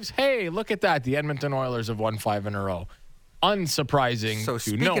saves. Hey, look at that. The Edmonton Oilers have won 5 in a row. Unsurprising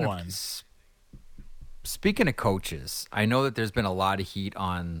to no one. Speaking of coaches, I know that there's been a lot of heat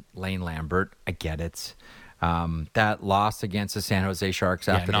on Lane Lambert. I get it. That loss against the San Jose Sharks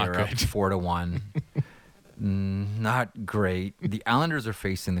after they were up 4-1. Not great. The Islanders are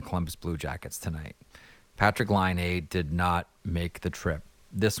facing the Columbus Blue Jackets tonight. Patrick Laine did not make the trip.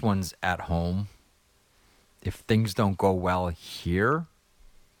 This one's at home. If things don't go well here,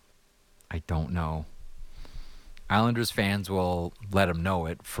 I don't know. Islanders fans will let him know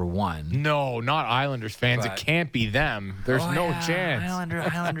it, for one. No, not Islanders fans. It can't be them. There's no chance.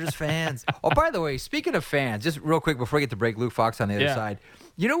 Islanders fans. Oh, by the way, speaking of fans, just real quick before we get to break, Luke Fox on the other side.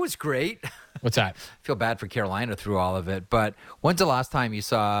 You know what's great? What's that? I feel bad for Carolina through all of it, but when's the last time you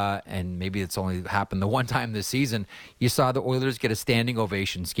saw, and maybe it's only happened the one time this season, you saw the Oilers get a standing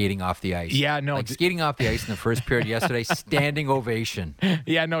ovation skating off the ice? Yeah, no. Like skating off the ice in the first period yesterday, standing ovation.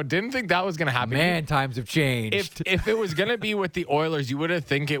 Yeah, no, didn't think that was going to happen. Man, times have changed. If it was going to be with the Oilers, you would have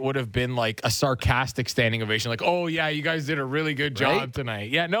think it would have been like a sarcastic standing ovation, like, oh, yeah, you guys did a really good job tonight.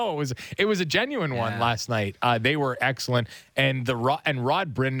 Yeah, no, it was a genuine one last night. They were excellent. And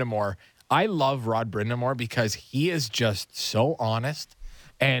Rod Brindamore, I love Rod Brindamore because he is just so honest,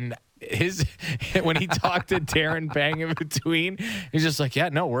 and when he talked to Darren Bang in between, he's just like, yeah,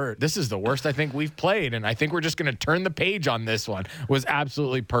 no, this is the worst I think we've played, and I think we're just going to turn the page on this one. Was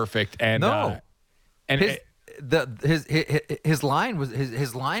absolutely perfect, and his line was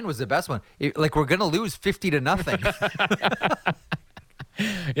the best one. Like, we're going to lose 50-0.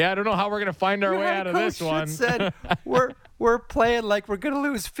 Yeah, I don't know how we're going to find our way out of this one. Said, we're playing like we're going to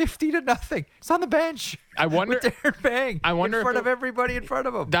lose 50-0. It's on the bench. I wonder. With Darren Bang. I wonder in front of everybody in front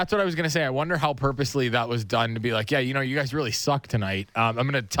of him. That's what I was going to say. I wonder how purposely that was done to be like, yeah, you guys really suck tonight. I'm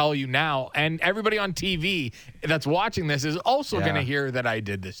going to tell you now, and everybody on TV that's watching this is also going to hear that I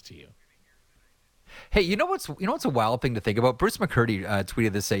did this to you. Hey, you know what's a wild thing to think about? Bruce McCurdy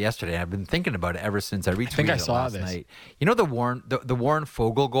tweeted this yesterday. I've been thinking about it ever since I retweeted it last night. You know the Warren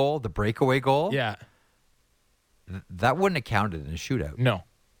Fogle goal, the breakaway goal? Yeah. That wouldn't have counted in a shootout. No.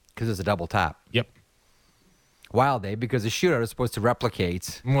 Because it's a double tap. Yep. Wild, because a shootout is supposed to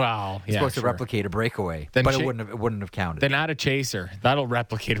replicate. Wow. It's supposed to replicate a breakaway, but it wouldn't have counted. Then add a chaser. That'll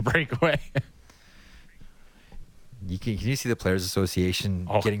replicate a breakaway. Can you see the Players Association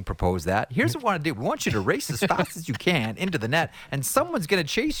getting proposed that? Here's what we want to do. We want you to race as fast as you can into the net, and someone's going to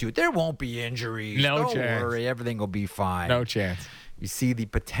chase you. There won't be injuries. Don't worry. Everything will be fine. No chance. You see the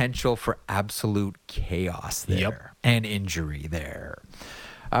potential for absolute chaos there and injury there.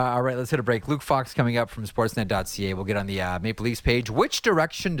 All right, let's hit a break. Luke Fox coming up from Sportsnet.ca. We'll get on the Maple Leafs page. Which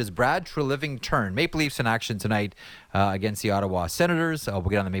direction does Brad Treliving turn? Maple Leafs in action tonight against the Ottawa Senators. We'll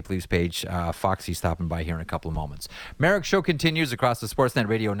get on the Maple Leafs page. Foxy stopping by here in a couple of moments. Merrick Show continues across the Sportsnet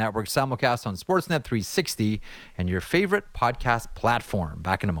Radio Network, simulcast on Sportsnet 360 and your favorite podcast platform.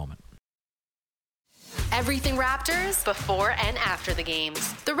 Back in a moment. Everything Raptors before and after the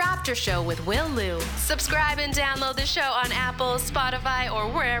games. The Raptor Show with Will Liu. Subscribe and download the show on Apple, Spotify, or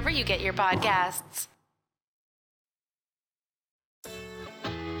wherever you get your podcasts.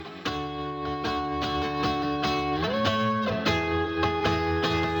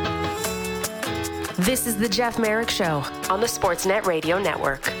 This is the Jeff Merrick Show on the Sportsnet Radio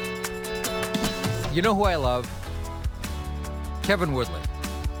Network. You know who I love? Kevin Woodley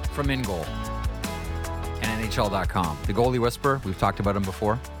from In Goal. And NHL.com. The goalie whisperer, we've talked about him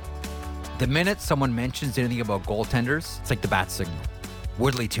before. The minute someone mentions anything about goaltenders, it's like the bat signal.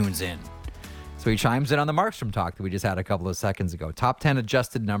 Woodley tunes in. So he chimes in on the Markstrom talk that we just had a couple of seconds ago. Top 10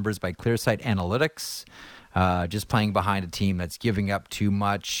 adjusted numbers by ClearSight Analytics. Just playing behind a team that's giving up too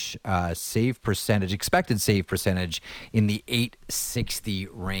much save percentage, expected save percentage in the .860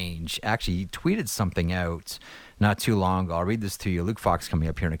 range. Actually, he tweeted something out not too long ago. I'll read this to you. Luke Fox coming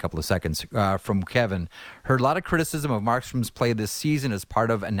up here in a couple of seconds from Kevin. Heard a lot of criticism of Markstrom's play this season as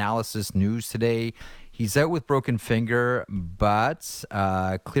part of Analysis News today. He's out with broken finger, but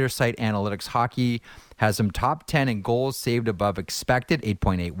ClearSight Analytics Hockey has him top 10 in goals saved above expected,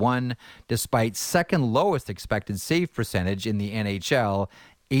 8.81, despite second lowest expected save percentage in the NHL,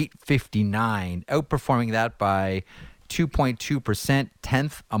 859, outperforming that by 2.2%,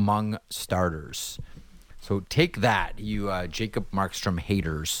 10th among starters. So take that, you Jacob Markstrom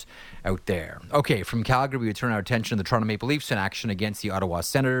haters out there. Okay, from Calgary, we turn our attention to the Toronto Maple Leafs in action against the Ottawa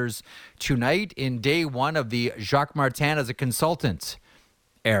Senators tonight in day one of the Jacques Martin as a consultant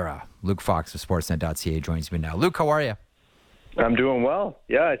era. Luke Fox of Sportsnet.ca joins me now. Luke, how are you? I'm doing well.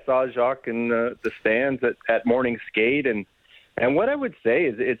 Yeah, I saw Jacques in the stands at morning skate, and what I would say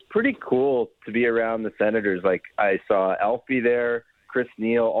is it's pretty cool to be around the Senators. Like I saw Alfie there, Chris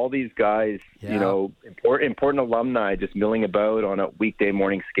Neal, all these guys, yeah. You know, important alumni just milling about on a weekday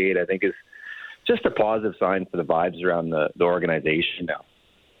morning skate, I think is just a positive sign for the vibes around the organization now.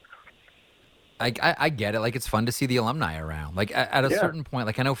 I get it. Like, it's fun to see the alumni around. Like, at a certain point,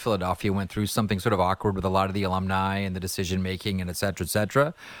 like, I know Philadelphia went through something sort of awkward with a lot of the alumni and the decision-making and et cetera, et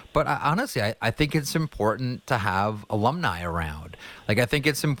cetera. But honestly, I think it's important to have alumni around. Like, I think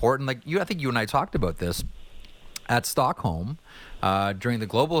it's important. Like, I think you and I talked about this at Stockholm during the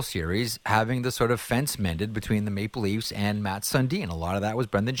Global Series, having the sort of fence mended between the Maple Leafs and Matt Sundin. A lot of that was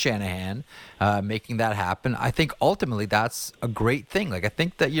Brendan Shanahan making that happen. I think ultimately that's a great thing. Like, I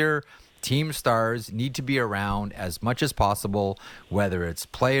think that your team stars need to be around as much as possible, whether it's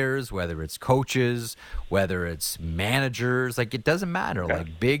players, whether it's coaches, whether it's managers. Like, it doesn't matter. Okay.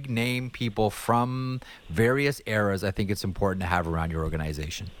 Like, big name people from various eras, I think it's important to have around your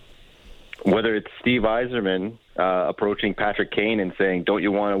organization. Whether it's Steve Yzerman approaching Patrick Kane and saying, "Don't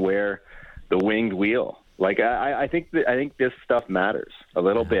you want to wear the winged wheel?" Like, I think this stuff matters a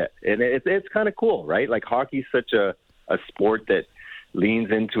little bit, and it's kind of cool, right? Like, hockey's such a sport that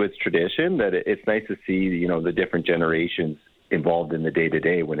leans into its tradition that it's nice to see, you know, the different generations involved in the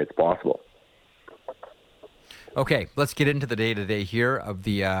day-to-day when it's possible. Okay, let's get into the day-to-day here of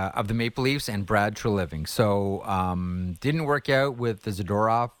the Maple Leafs and Brad Treliving. So, didn't work out with the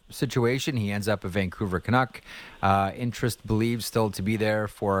Zadorov situation. He ends up a Vancouver Canuck. Interest believed still to be there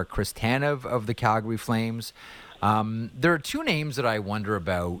for Chris Tanev of the Calgary Flames. There are two names that I wonder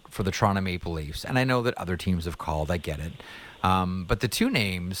about for the Toronto Maple Leafs, and I know that other teams have called. I get it. But the two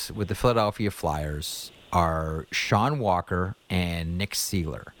names with the Philadelphia Flyers are Sean Walker and Nick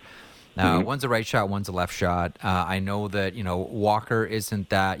Seeler. One's a right shot, one's a left shot. I know that, you know, Walker isn't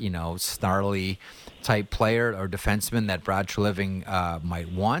that, you know, snarly type player or defenseman that Brad Treliving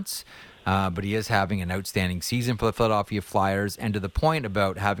might want. But he is having an outstanding season for the Philadelphia Flyers. And to the point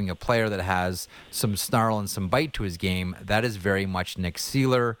about having a player that has some snarl and some bite to his game, that is very much Nick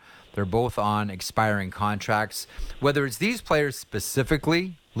Seeler. They're both on expiring contracts. Whether it's these players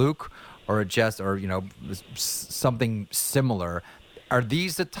specifically, Luke, or you know, something similar, are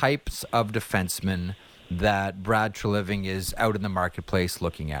these the types of defensemen that Brad Treliving is out in the marketplace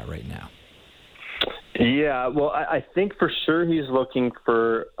looking at right now? Yeah, well, I think for sure he's looking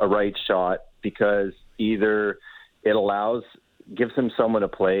for a right shot because either it gives him someone to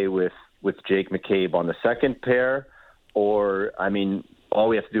play with Jake McCabe on the second pair, or, I mean, all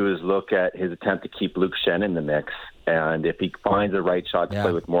we have to do is look at his attempt to keep Luke Schenn in the mix. And if he finds a right shot to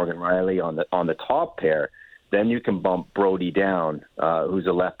play with Morgan Rielly on the top pair, then you can bump Brody down, who's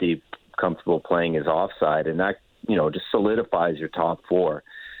a lefty comfortable playing his offside, and that, just solidifies your top four.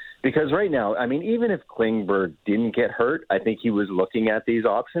 Because right now, I mean, even if Klingberg didn't get hurt, I think he was looking at these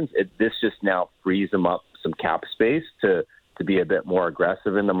options. This just now frees him up some cap space to be a bit more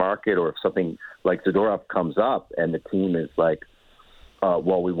aggressive in the market, or if something like Zadorov comes up and the team is like,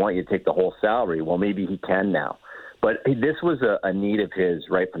 well, we want you to take the whole salary. Well, maybe he can now. But this was a need of his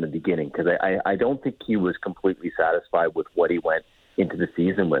right from the beginning, because I don't think he was completely satisfied with what he went into the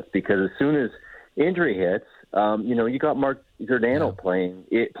season with. Because as soon as injury hits, you got Mark Giordano playing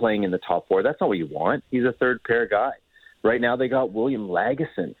in the top four. That's not what you want. He's a third pair guy. Right now they got William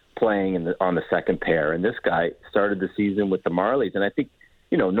Lagesson playing on the second pair, and this guy started the season with the Marlies. And I think,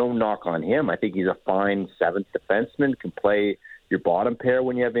 no knock on him. I think he's a fine seventh defenseman, can play your bottom pair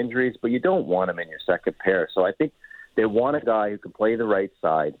when you have injuries, but you don't want him in your second pair. So I think they want a guy who can play the right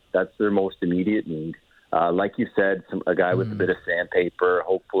side. That's their most immediate need. Like you said, a guy with a bit of sandpaper,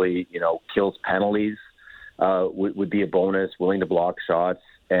 hopefully, kills penalties would be a bonus, willing to block shots.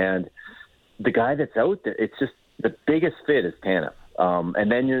 And the guy that's out there, it's just the biggest fit is Tanev.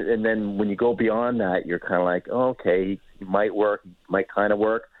 And then when you go beyond that, you're kind of like, oh, okay, he might work, might kind of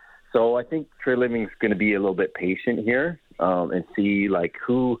work. So I think Trey Living's going to be a little bit patient here and see like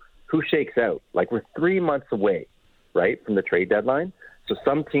who shakes out. Like, we're 3 months away, right, from the trade deadline. So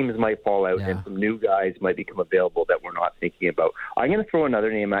some teams might fall out, and some new guys might become available that we're not thinking about. I'm going to throw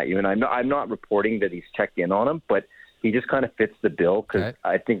another name at you, and I'm not reporting that he's checked in on him, but he just kind of fits the bill, because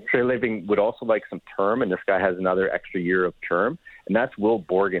I think Trey Living would also like some term, and this guy has another extra year of term, and that's Will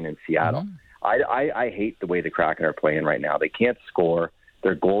Borgen in Seattle. I hate the way the Kraken are playing right now. They can't score.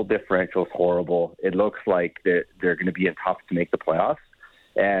 Their goal differential is horrible. It looks like they're going to be in tough to make the playoffs.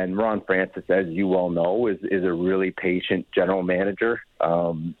 And Ron Francis, as you well know, is a really patient general manager.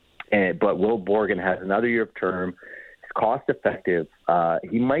 But Will Borgen has another year of term. He's cost effective.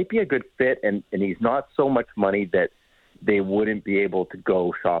 He might be a good fit, and he's not so much money that they wouldn't be able to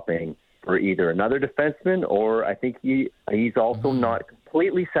go shopping for either another defenseman, or I think he's also not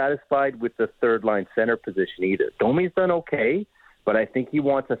completely satisfied with the third line center position either. Domi's done okay, but I think he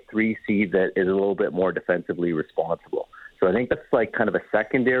wants a 3C that is a little bit more defensively responsible. So I think that's like kind of a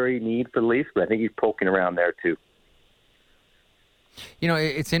secondary need for the Leafs, but I think he's poking around there too.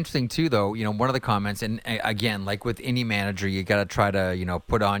 It's interesting too, though. One of the comments, and again, like with any manager, you got to try to,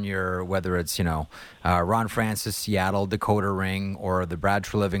 put on your, whether it's, Ron Francis, Seattle Dakota ring, or the Brad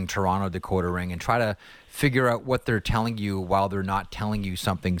Treliving Toronto Dakota ring, and try to figure out what they're telling you while they're not telling you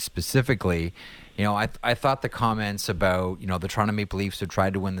something specifically. I thought the comments about, the Toronto Maple Leafs have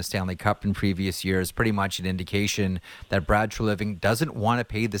tried to win the Stanley Cup in previous years, pretty much an indication that Brad Treliving doesn't want to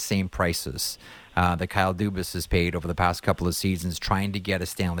pay the same prices that Kyle Dubas has paid over the past couple of seasons trying to get a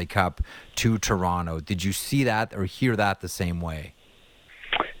Stanley Cup to Toronto. Did you see that or hear that the same way?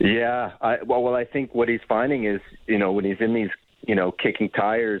 Yeah. I think what he's finding is, when he's in these, kicking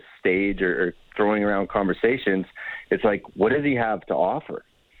tires stage or throwing around conversations, it's like, what does he have to offer?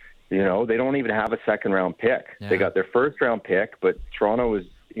 They don't even have a second-round pick. Yeah. They got their first-round pick, but Toronto has,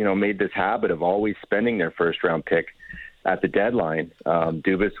 made this habit of always spending their first-round pick at the deadline.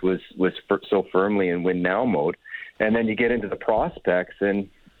 Dubas was so firmly in win-now mode. And then you get into the prospects, and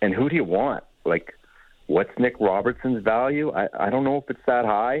who do you want? Like, what's Nick Robertson's value? I don't know if it's that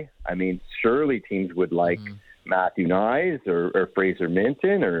high. I mean, surely teams would like Matthew Nyes or Fraser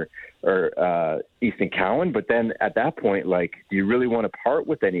Minton or Easton Cowan, but then at that point, like, do you really want to part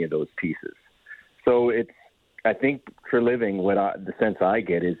with any of those pieces? So I think for Living, the sense I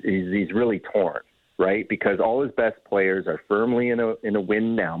get is he's really torn, right? Because all his best players are firmly in a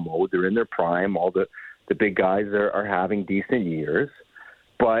win now mode. They're in their prime. All the big guys are having decent years,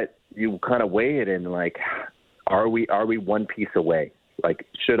 but you kind of weigh it in, like, are we one piece away? Like,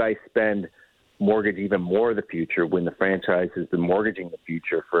 should I mortgage even more of the future when the franchise has been mortgaging the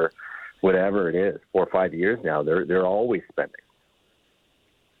future for whatever it is, 4 or 5 years now? They're always spending.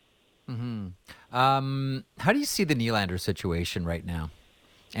 How do you see the Nylander situation right now?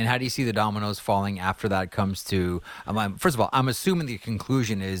 And how do you see the dominoes falling after that comes to, first of all, I'm assuming the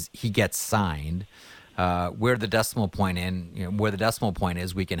conclusion is he gets signed. Where the decimal point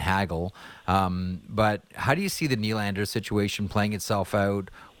is, we can haggle. But how do you see the Nylander situation playing itself out?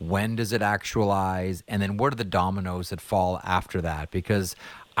 When does it actualize? And then what are the dominoes that fall after that? Because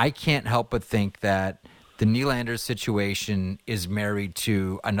I can't help but think that the Nylander situation is married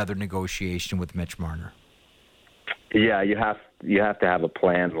to another negotiation with Mitch Marner. Yeah, you have to have a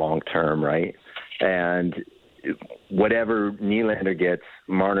plan long term, right? And whatever Nylander gets,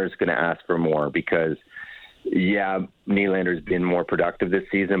 Marner's going to ask for more, because Yeah, Nylander's been more productive this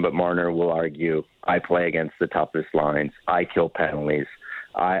season, but Marner will argue, I play against the toughest lines. I kill penalties.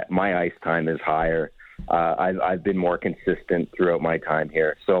 My ice time is higher. I've been more consistent throughout my time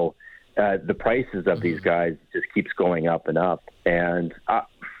here. So the prices of these guys just keeps going up and up. And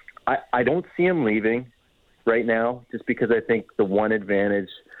I don't see him leaving right now, just because I think the one advantage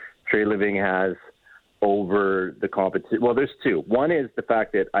Trey Living has over the competition. Well, there's two. One is the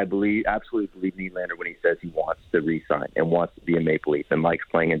fact that I absolutely believe Nylander when he says he wants to re-sign and wants to be a Maple Leaf and likes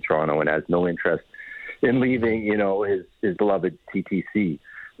playing in Toronto and has no interest in leaving, his beloved TTC.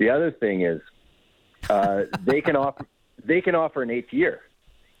 The other thing is they can offer an eighth year,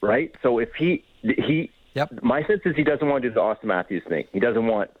 right? So if Yep. My sense is he doesn't want to do the Austin Matthews thing. He doesn't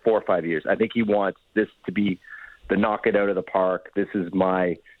want 4 or 5 years. I think he wants this to be the knock it out of the park. This is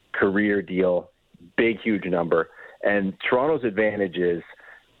my career deal. Big, huge number. And Toronto's advantage is,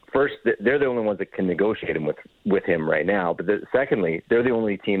 first, they're the only ones that can negotiate him with him right now. But secondly, they're the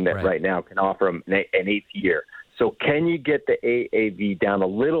only team that right now can offer him an eighth year. So can you get the AAV down a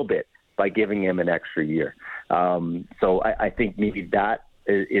little bit by giving him an extra year? So I think maybe that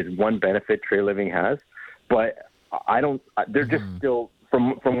is one benefit Trey Living has. But they're just still,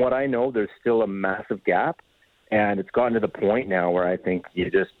 from what I know, there's still a massive gap. And it's gotten to the point now where I think you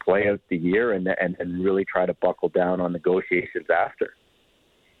just play out the year and really try to buckle down on negotiations after.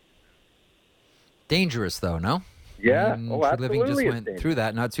 Dangerous, though, no? Yeah. Trey Living just went through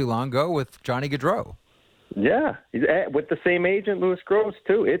that not too long ago with Johnny Gaudreau. Yeah, with the same agent, Louis Gross,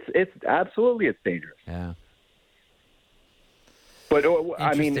 too. It's absolutely dangerous. Yeah. But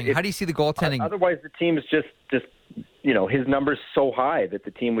I mean, how do you see the goaltending? Otherwise, the team is just his number's so high that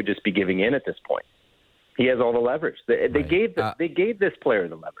the team would just be giving in at this point. He has all the leverage. They gave this player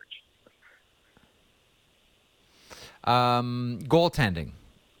the leverage. Goaltending.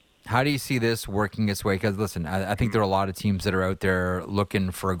 How do you see this working its way? Because listen, I think there are a lot of teams that are out there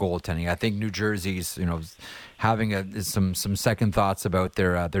looking for a goaltending. I think New Jersey's, having some second thoughts about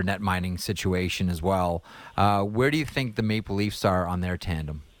their net mining situation as well. Where do you think the Maple Leafs are on their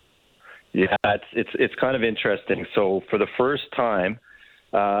tandem? Yeah, it's kind of interesting. So for the first time,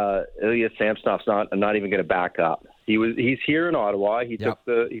 Ilya Samsonov's not even going to back up. He's here in Ottawa. He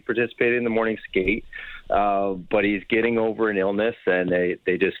participated in the morning skate, but he's getting over an illness, and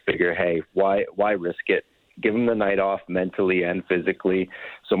they just figure, hey, why risk it? Give him the night off mentally and physically.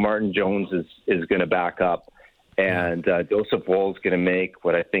 So Martin Jones is going to back up, and Joseph Woll's going to make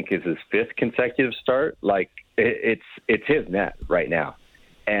what I think is his 5th consecutive start. Like it's his net right now.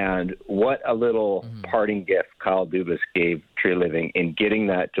 And what a little parting gift Kyle Dubas gave Trey Living in getting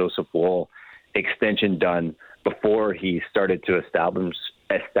that Joseph Woll extension done before he started to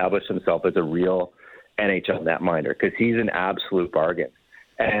establish himself as a real NHL netminder, because he's an absolute bargain.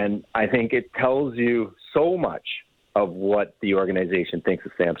 And I think it tells you so much of what the organization thinks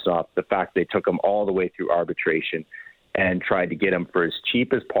of Samsonov, the fact they took him all the way through arbitration and tried to get him for as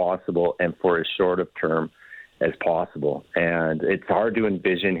cheap as possible and for as short of term as possible. And it's hard to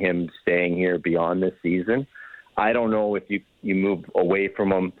envision him staying here beyond this season. I don't know if you move away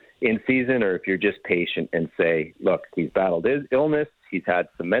from him in season or if you're just patient and say, look, he's battled his illness. He's had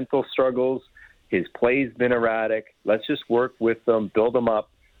some mental struggles. His play's been erratic. Let's just work with him, build him up.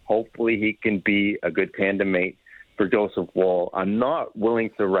 Hopefully he can be a good tandem mate for Joseph Woll. I'm not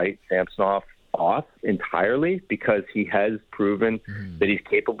willing to write Samsonov off entirely because he has proven that he's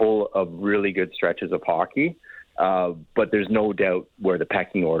capable of really good stretches of hockey. But there's no doubt where the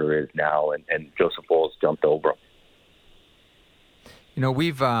pecking order is now, and Joseph Woll's jumped over him.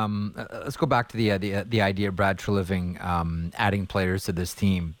 We've let's go back to the idea of Brad Treliving adding players to this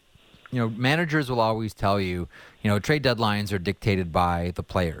team. Managers will always tell you, trade deadlines are dictated by the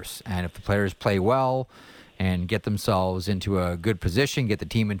players, and if the players play well and get themselves into a good position, get the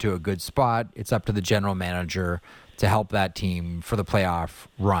team into a good spot, it's up to the general manager to help that team for the playoff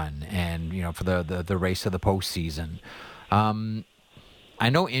run and for the race of the postseason. I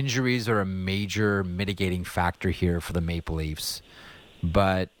know injuries are a major mitigating factor here for the Maple Leafs.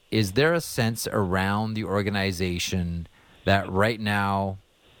 But is there a sense around the organization that right now,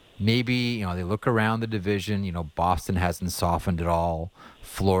 maybe, they look around the division, Boston hasn't softened at all.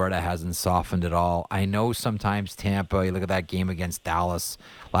 Florida hasn't softened at all. I know sometimes Tampa, you look at that game against Dallas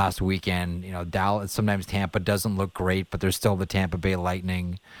last weekend, sometimes Tampa doesn't look great, but there's still the Tampa Bay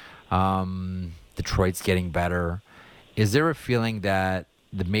Lightning. Detroit's getting better. Is there a feeling that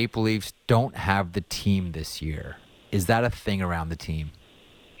the Maple Leafs don't have the team this year? Is that a thing around the team?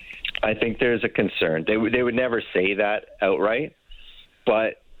 I think there's a concern. They would never say that outright,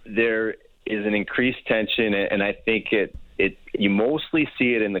 but there is an increased tension, and I think you mostly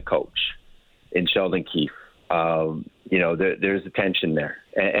see it in the coach, in Sheldon Keefe. there's a tension there.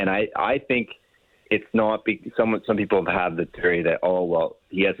 And I think it's not some people have the theory that, oh, well,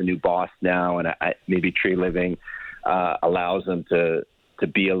 he has a new boss now, and maybe tree living allows him to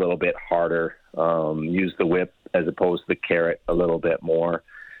be a little bit harder, use the whip as opposed to the carrot a little bit more.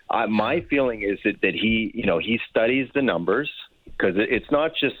 My feeling is that he studies the numbers, because it's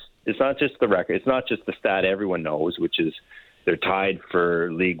not just the record. It's not just the stat everyone knows, which is they're tied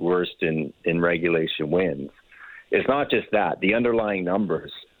for league worst in regulation wins. It's not just that. The underlying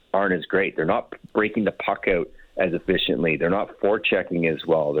numbers aren't as great. They're not breaking the puck out as efficiently. They're not forechecking as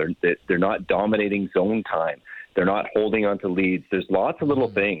well. They're not dominating zone time. They're not holding on to leads. There's lots of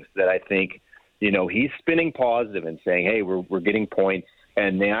little things that I think, he's spinning positive and saying, hey, we're getting points.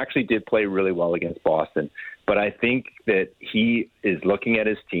 And they actually did play really well against Boston. But I think that he is looking at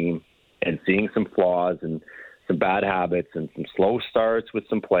his team and seeing some flaws and some bad habits and some slow starts with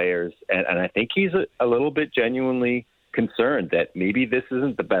some players. And I think he's a little bit genuinely concerned that maybe this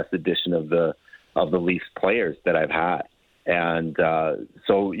isn't the best edition of the Leafs players that I've had. And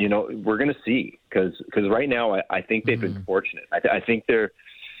so, we're going to see, because right now I think they've been fortunate. I think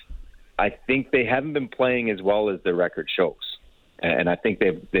they haven't been playing as well as their record shows. And I think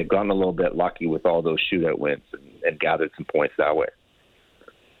they've gotten a little bit lucky with all those shootout wins and gathered some points that way.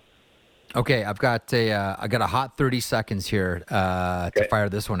 Okay, I got a hot 30 seconds here to fire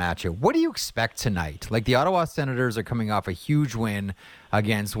this one at you. What do you expect tonight? Like, the Ottawa Senators are coming off a huge win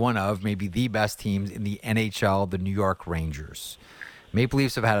against one of maybe the best teams in the NHL, the New York Rangers. Maple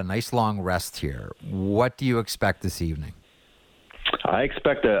Leafs have had a nice long rest here. What do you expect this evening? I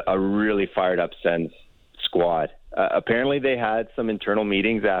expect a really fired up Sens squad. Apparently they had some internal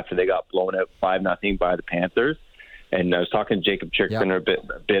meetings after they got blown out 5-0 by the Panthers. And I was talking to Jacob Chirkton a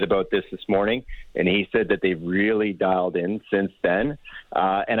bit about this morning, and he said that they've really dialed in since then.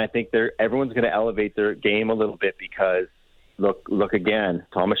 And I think everyone's going to elevate their game a little bit, because look again,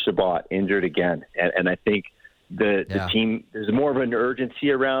 Thomas Chabot injured again. And I think the team, there's more of an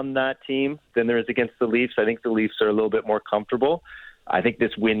urgency around that team than there is against the Leafs. I think the Leafs are a little bit more comfortable. I think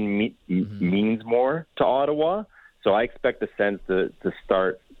this win means more to Ottawa. So I expect the Sens to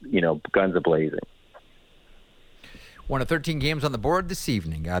start, guns a-blazing. One of 13 games on the board this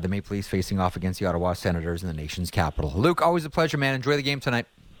evening. The Maple Leafs facing off against the Ottawa Senators in the nation's capital. Luke, always a pleasure, man. Enjoy the game tonight.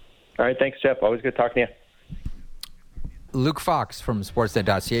 All right, thanks, Jeff. Always good talking to you. Luke Fox from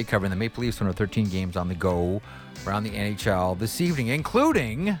Sportsnet.ca covering the Maple Leafs, one of 13 games on the go around the NHL this evening,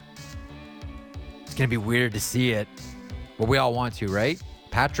 including, it's going to be weird to see it, but we all want to, right?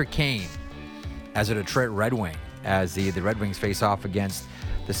 Patrick Kane as a Detroit Red Wing, as the Red Wings face off against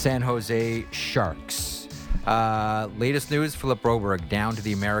the San Jose Sharks. Latest news, Philip Broberg down to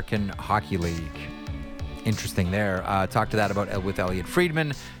the American Hockey League. Interesting there. Talked to that with Elliot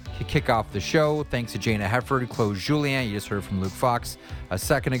Friedman to kick off the show. Thanks to Jayna Hefford, Claude, Julien. You just heard from Luke Fox a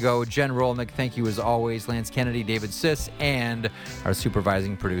second ago. Jen Rolnick, thank you as always. Lance Kennedy, David Siss, and our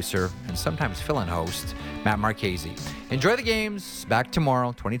supervising producer and sometimes fill-in host, Matt Marchese. Enjoy the games. Back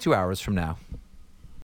tomorrow, 22 hours from now.